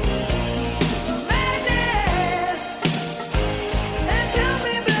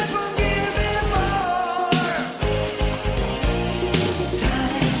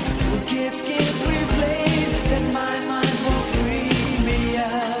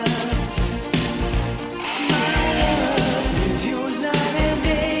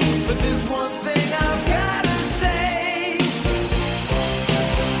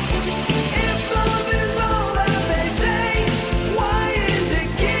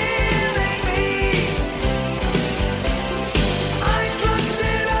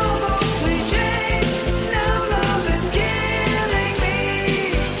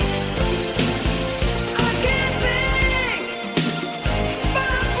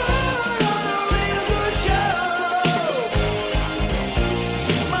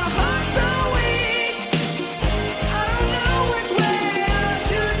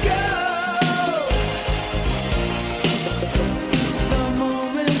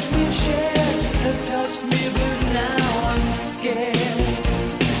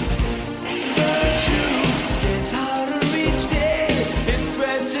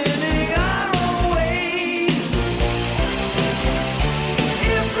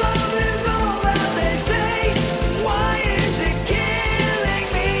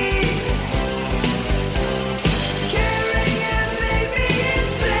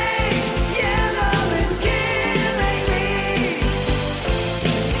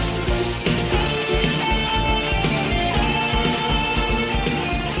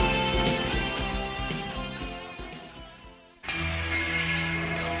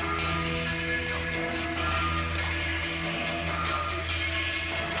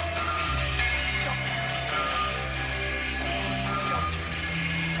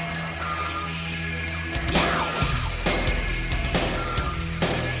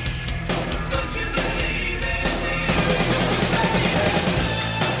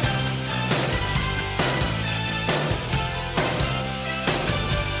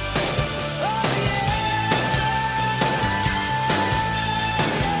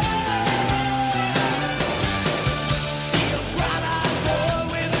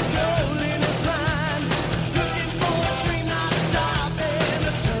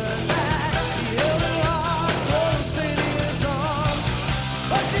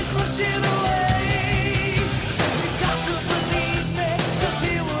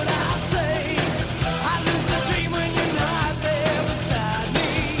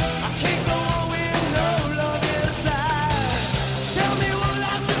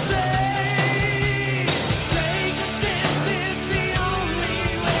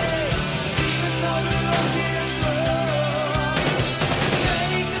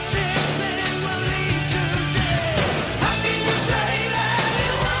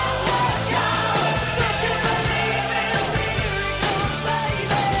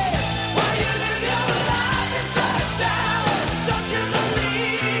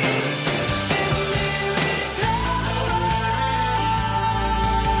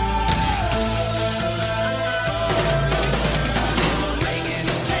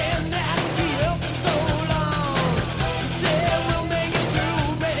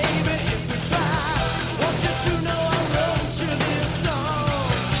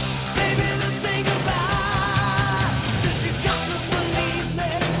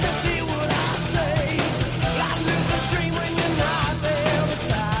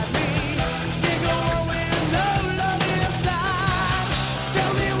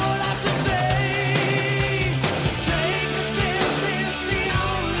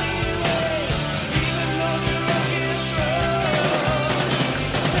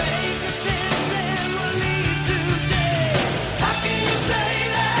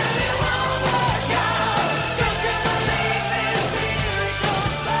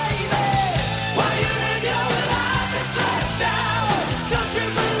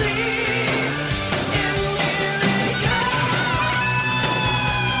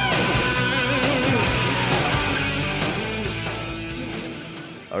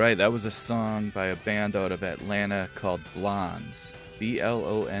 Alright, that was a song by a band out of Atlanta called Blonz.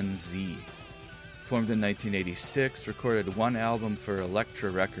 B-L-O-N-Z. Formed in 1986, recorded one album for Elektra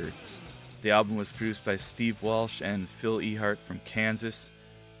Records. The album was produced by Steve Walsh and Phil Ehart from Kansas,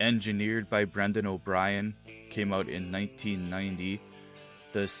 engineered by Brendan O'Brien, came out in 1990.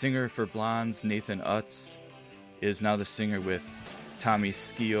 The singer for Blonz, Nathan Utz, is now the singer with Tommy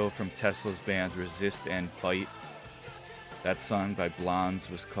Skeoch from Tesla's band Resist and Bite. That song by Blonz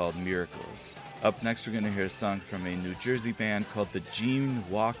was called Miracles. Up next, we're going to hear a song from a New Jersey band called the Gene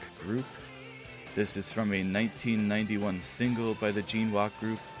Walk Group. This is from a 1991 single by the Gene Walk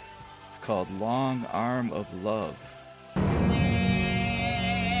Group. It's called Long Arm of Love. Surrender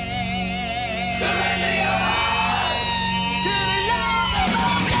your heart to the love of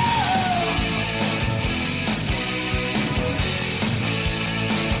love.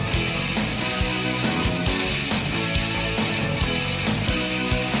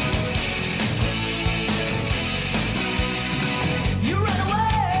 You run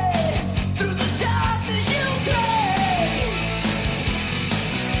away through the darkness you crave.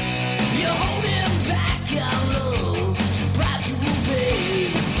 You're holding back our love, the price you will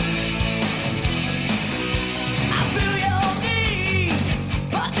pay. I feel your needs,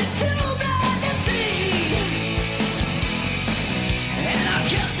 but you're too blind to see. And I'll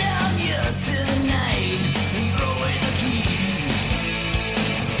cut down you tonight and throw away the key.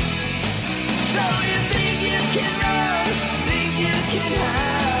 So you think you can run, think you can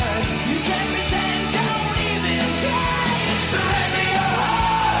hide. You can pretend, don't even try. Surrender your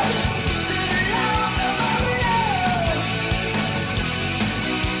heart to the love of love.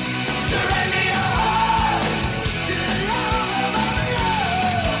 Surrender your heart to the love of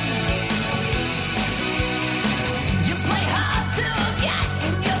love. You play hard to get,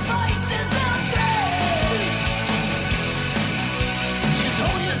 and your voice is afraid. Just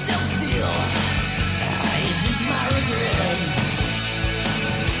hold yourself still. You just might regret.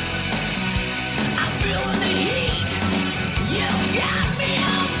 I feel the heat. You got me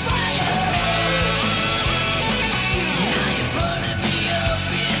on fire. Now you're burning me up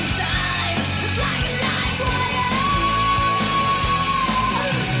inside. It's like a live wire.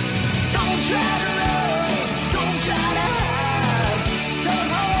 Don't try to run. Don't try to hide. Don't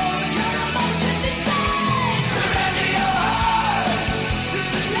hold your emotions inside. Surrender your heart to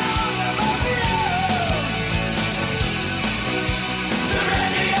the love of love.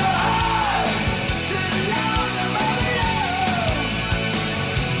 Surrender your heart to the love of love.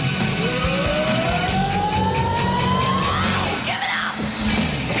 Give it up.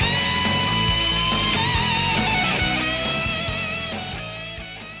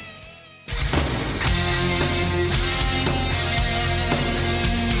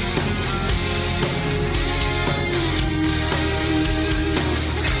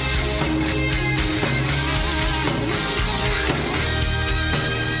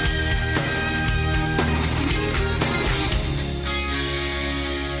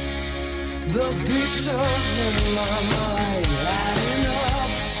 The pictures in my mind adding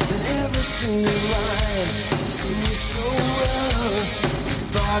up, and every single line seems so well. I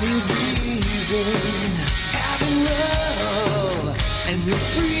thought it'd be easy having love and your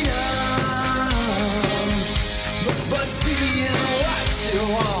freedom, but being what you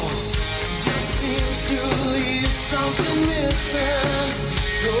want just seems to leave something missing.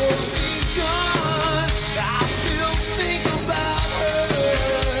 Though she's gone, I still think about her.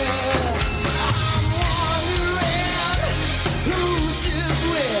 I'm wondering who she's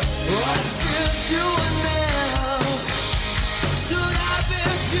with, what she's doing now. Should I be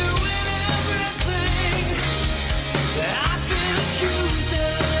doing everything that I've been accused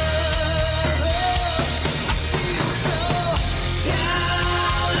of? I feel so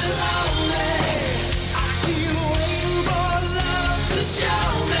down and lonely. I keep waiting for love to show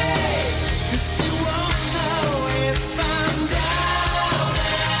me. 'Cause she won't know if I'm down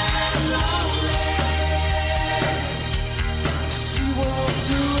and lonely. She won't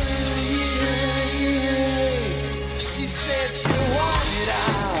do it. She said she wanted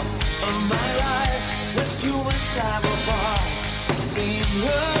out of my life. There's too much time apart in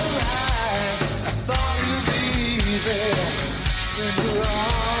her life. I thought it'd be easy, send her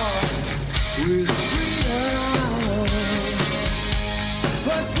on with freedom.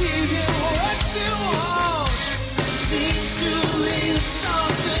 But giving what you want seems to leave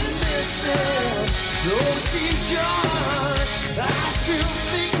something missing. Though she's gone, I still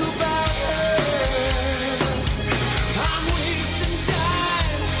think about her. I'm wasting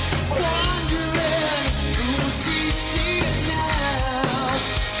time wondering who she's seeing now.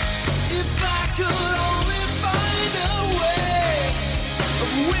 If I could only find a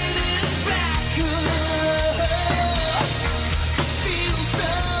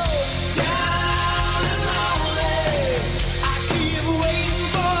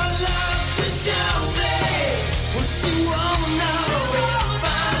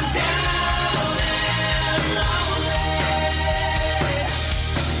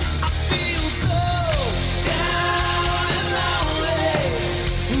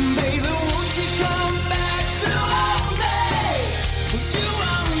And baby, won't you come back to hold me? 'Cause you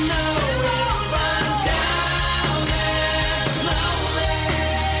won't know if I'm down and lonely.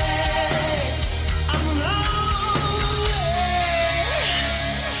 I'm lonely.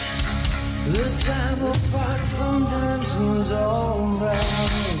 The time apart sometimes seems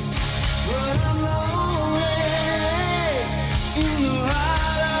alright, but I'm lonely in the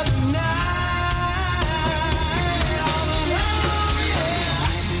heart of the night. All alone, yeah.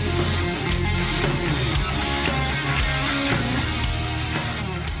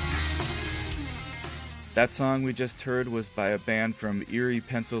 That song we just heard was by a band from Erie,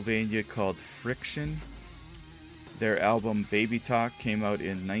 Pennsylvania called Friction. Their album Baby Talk came out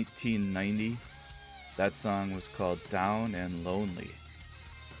in 1990. That song was called Down and Lonely.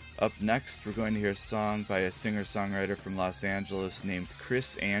 Up next, we're going to hear a song by a singer-songwriter from Los Angeles named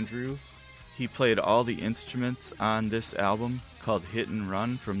Chris Andrew. He played all the instruments on this album called Hit and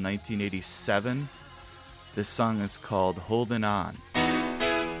Run from 1987. This song is called Holdin' On.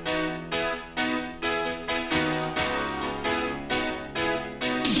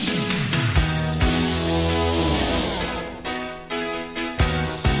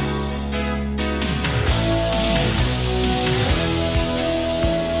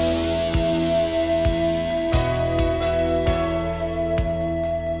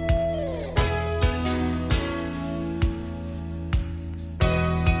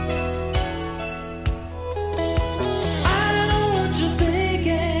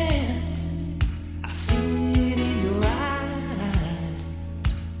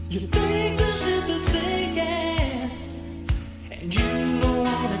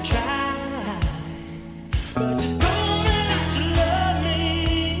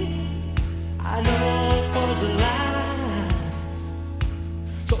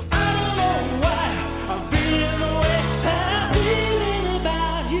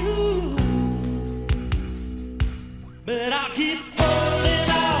 But I'll keep holding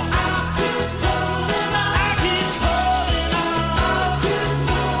on. I'll keep holding on. I'll keep holding on. I'll keep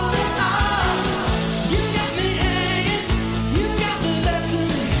holding on. You got me hanging. You got the lesson.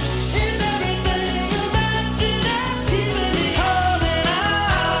 It's everything about you that's keeping me holding on.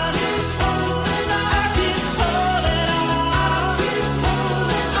 I'll keep holding on. I'll keep holding on. I'll keep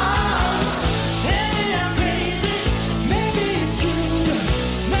holding on. Maybe I'm crazy. Maybe it's true.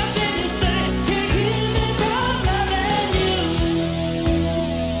 Nothing you say can keep me from loving you.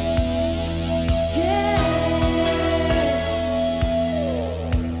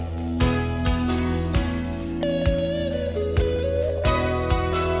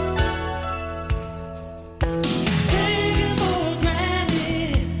 Take it for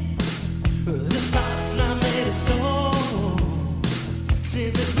granted. This heart's not made of stone.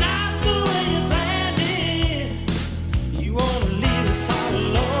 Since it's not the way you planned it, you wanna leave us all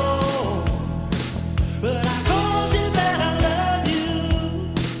alone. But I told you that I love you.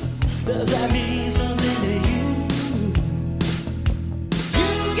 Does that mean something to you? You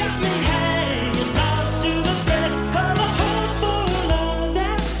got me hanging on to the thread of a hope for love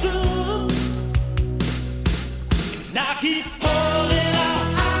that's true. Now keep holding on.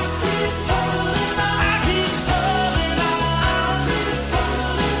 I'll keep holding on. I'll keep holding on. I'll keep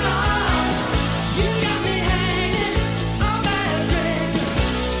holding on. You got me hanging on by a thread.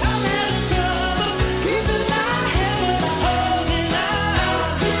 I'm having trouble keeping my head without holding on.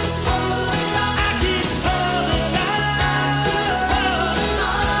 I'll keep holding on. I'll keep holding on. I'll keep holding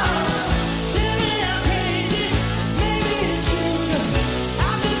on. Tell me I'm crazy. Maybe it's true.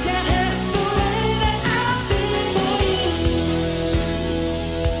 I just can't help the way that I feel for you.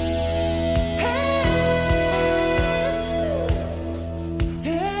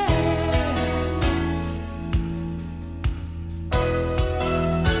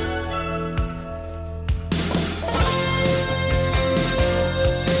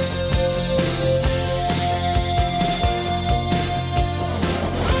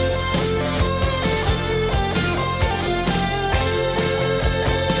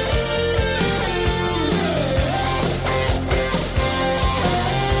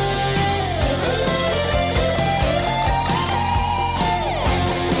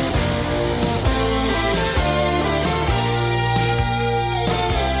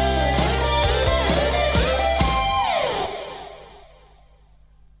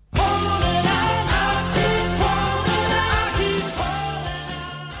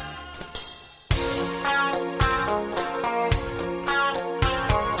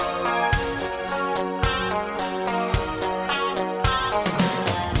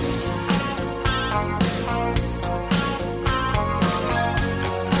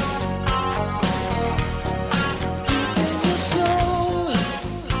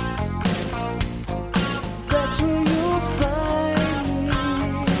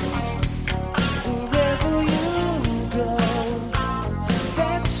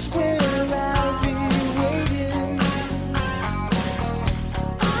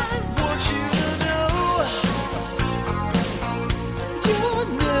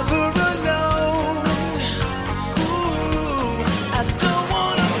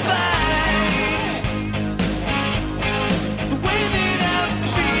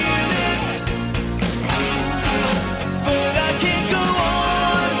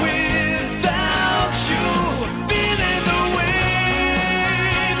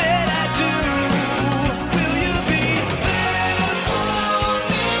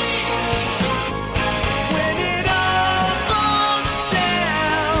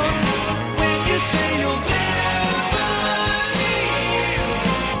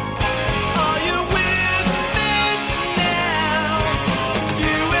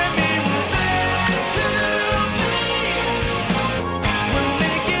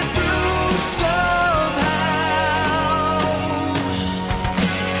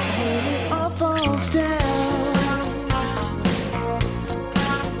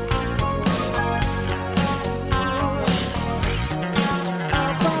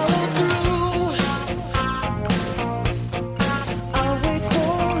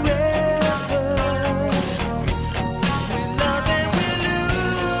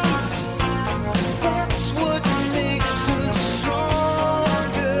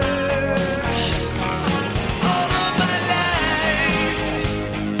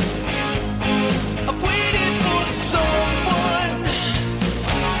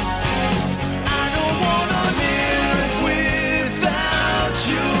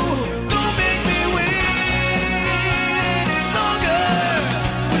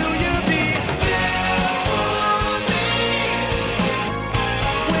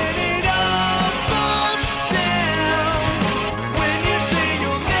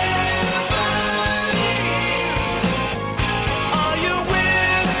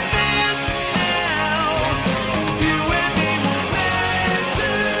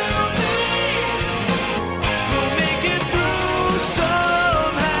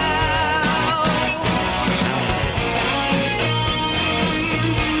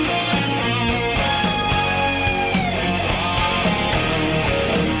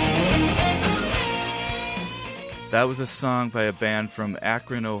 That was a song by a band from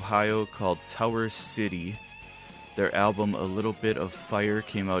Akron, Ohio called Tower City. Their album A Little Bit of Fire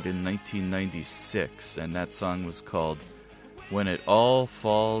came out in 1996, and that song was called When It All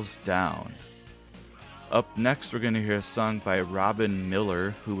Falls Down. Up next, we're going to hear a song by Robin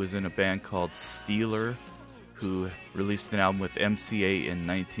Miller, who was in a band called Steeler, who released an album with MCA in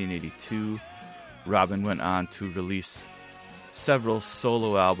 1982. Robin went on to release several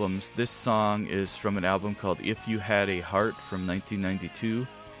solo albums. This song is from an album called If You Had a Heart from 1992.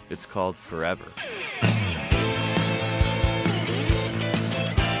 It's called Forever.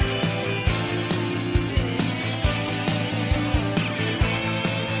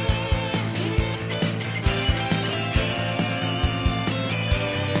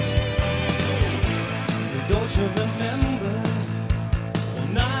 Don't you remember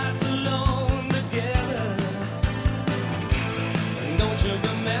nights alone together? Don't you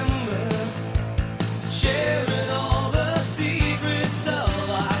remember sharing all the secrets of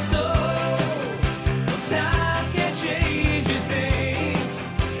our soul?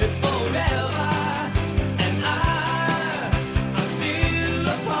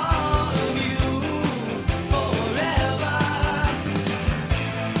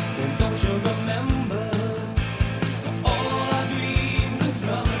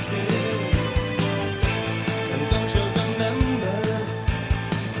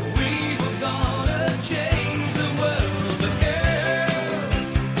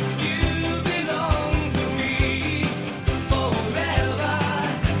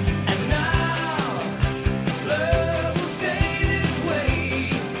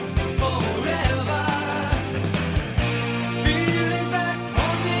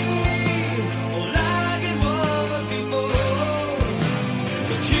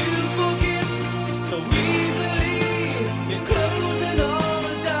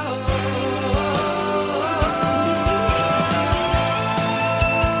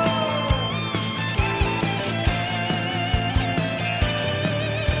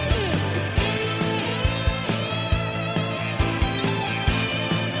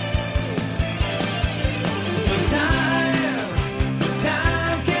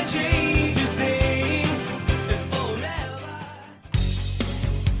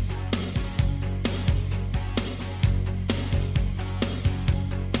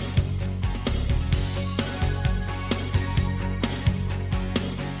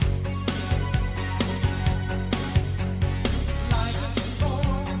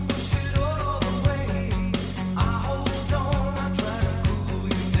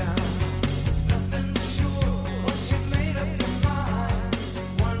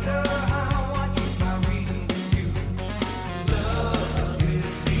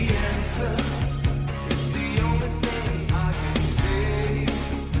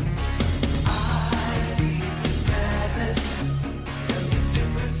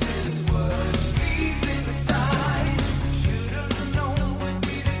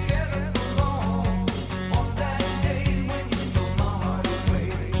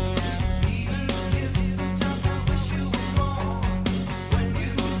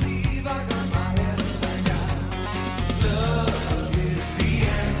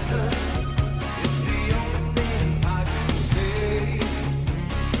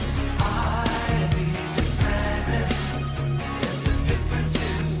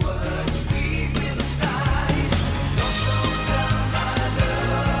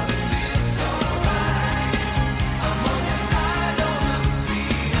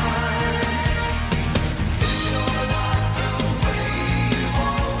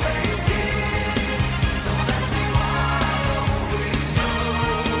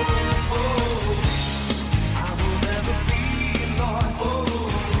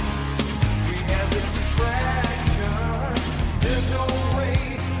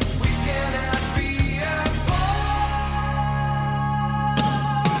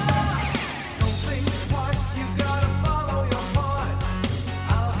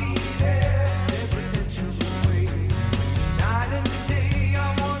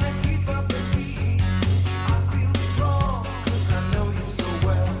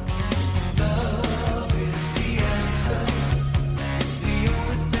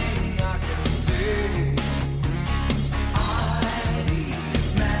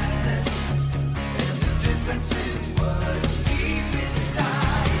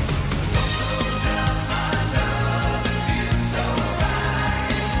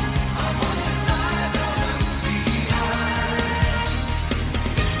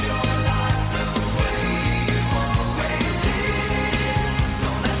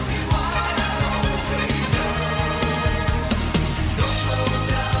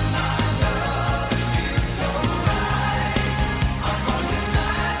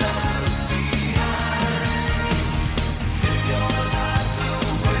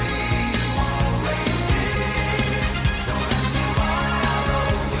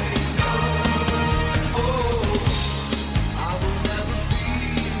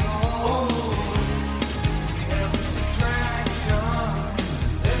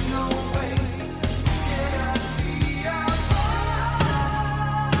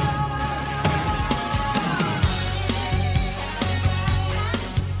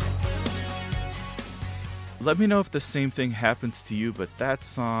 Let me know if the same thing happens to you, but that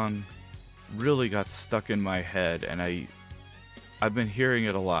song really got stuck in my head, and I've been hearing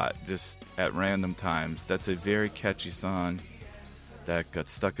it a lot, just at random times. That's a very catchy song that got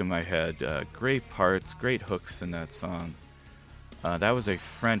stuck in my head. Great parts, great hooks in that song. That was a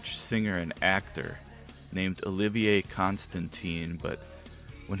French singer and actor named Olivier Constantin, but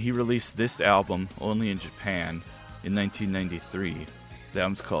when he released this album, only in Japan, in 1993, the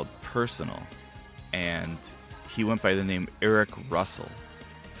album's called Personal, and he went by the name Eric Russell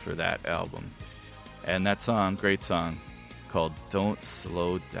for that album. And that song, great song, called Don't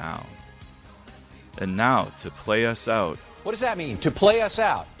Slow Down. And now, to play us out. What does that mean, to play us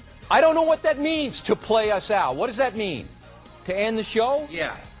out? I don't know what that means, to play us out. What does that mean? To end the show?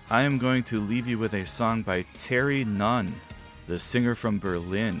 Yeah. I am going to leave you with a song by Terry Nunn, the singer from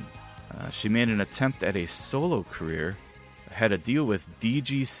Berlin. She made an attempt at a solo career, had a deal with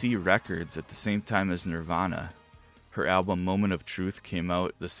DGC Records at the same time as Nirvana. Her album Moment of Truth came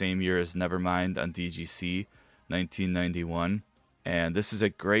out the same year as Nevermind on DGC, 1991. And this is a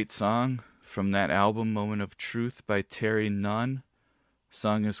great song from that album, Moment of Truth by Terry Nunn. The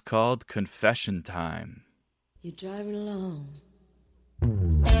song is called Confession Time. You're driving along at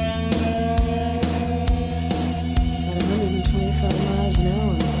 125 miles an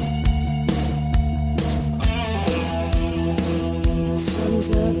hour.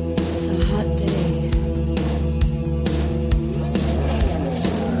 Sun's up, it's a hot day.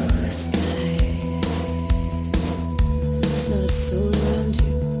 Blue sky. There's not a soul around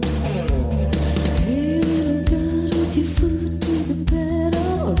you. Hey, little girl, with your foot to the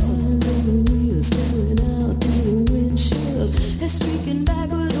pedal, hands on the wheel, staring out through the windshield. They're streaking back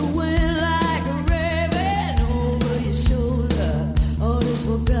with the wind like a raven over your shoulder. All is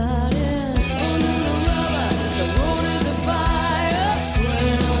forgotten under the rubber. The road is a fire,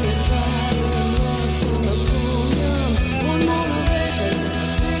 sweating on your fire and lost on the premium. One motivation, a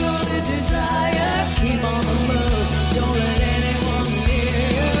single desire. Keep on the move, don't let anyone near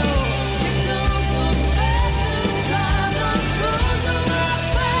you. Here comes confession time, the clothes of my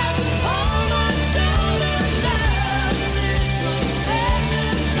past on my shoulder now. This is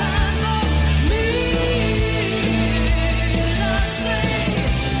confession time for me. And I say,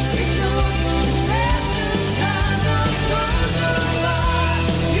 here comes confession time, the clothes of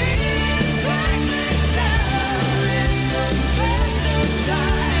my years cracking down. It's confession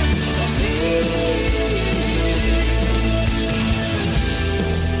time for me.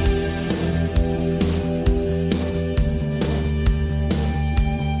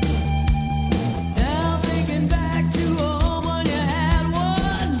 Now thinking back to a home when you had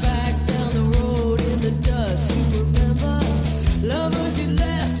one, back down the road in the dust. You remember lovers you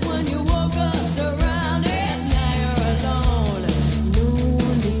left when you woke up surrounded. Now you're alone, no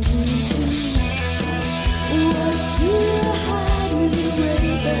one to turn to. What do you hide with your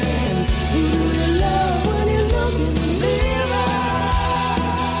Ray-Bans? Who do you love when you look in the mirror?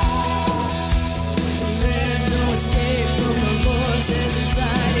 There's no escape from the voices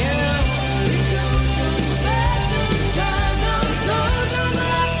inside you. Here comes confession time, the clothes of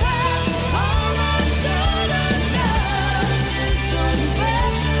my past on my shoulders now. This is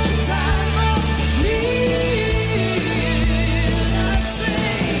confession time for me. And I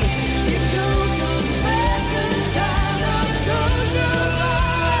say, here goes confession time, the clothes of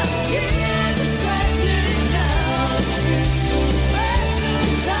my years are settling down. It's confession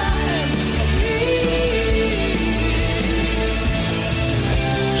time for me.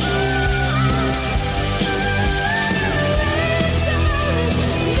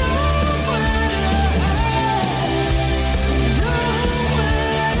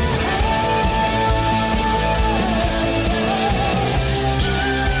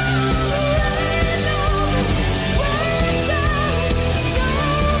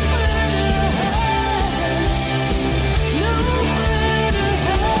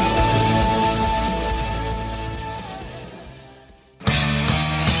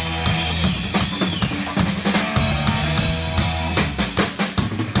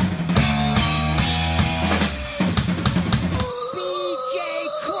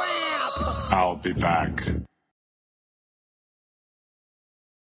 I'll be back.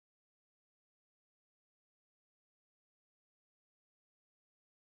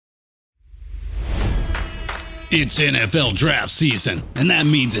 It's NFL draft season, and that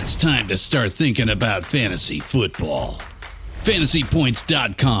means it's time to start thinking about fantasy football.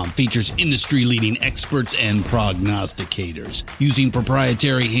 FantasyPoints.com features industry-leading experts and prognosticators using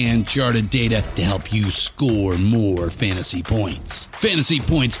proprietary hand-charted data to help you score more fantasy points.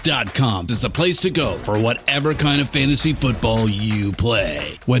 FantasyPoints.com is the place to go for whatever kind of fantasy football you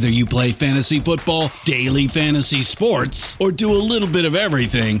play. Whether you play fantasy football, daily fantasy sports, or do a little bit of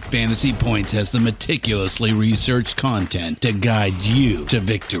everything, Fantasy Points has the meticulously researched content to guide you to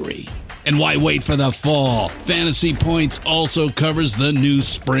victory. And why wait for the fall? Fantasy Points also covers the new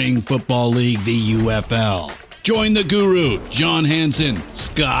spring football league, the UFL. Join the guru, John Hansen,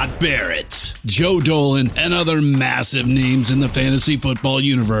 Scott Barrett, Joe Dolan, and other massive names in the fantasy football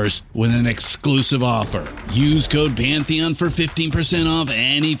universe with an exclusive offer. Use code Pantheon for 15% off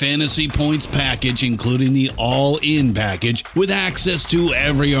any Fantasy Points package, including the all-in package, with access to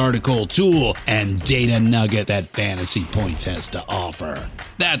every article, tool, and data nugget that Fantasy Points has to offer.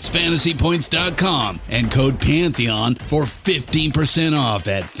 That's FantasyPoints.com and code Pantheon for 15% off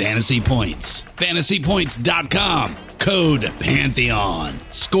at Fantasy Points. FantasyPoints.com, code Pantheon.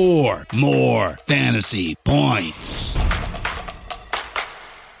 Score more fantasy points.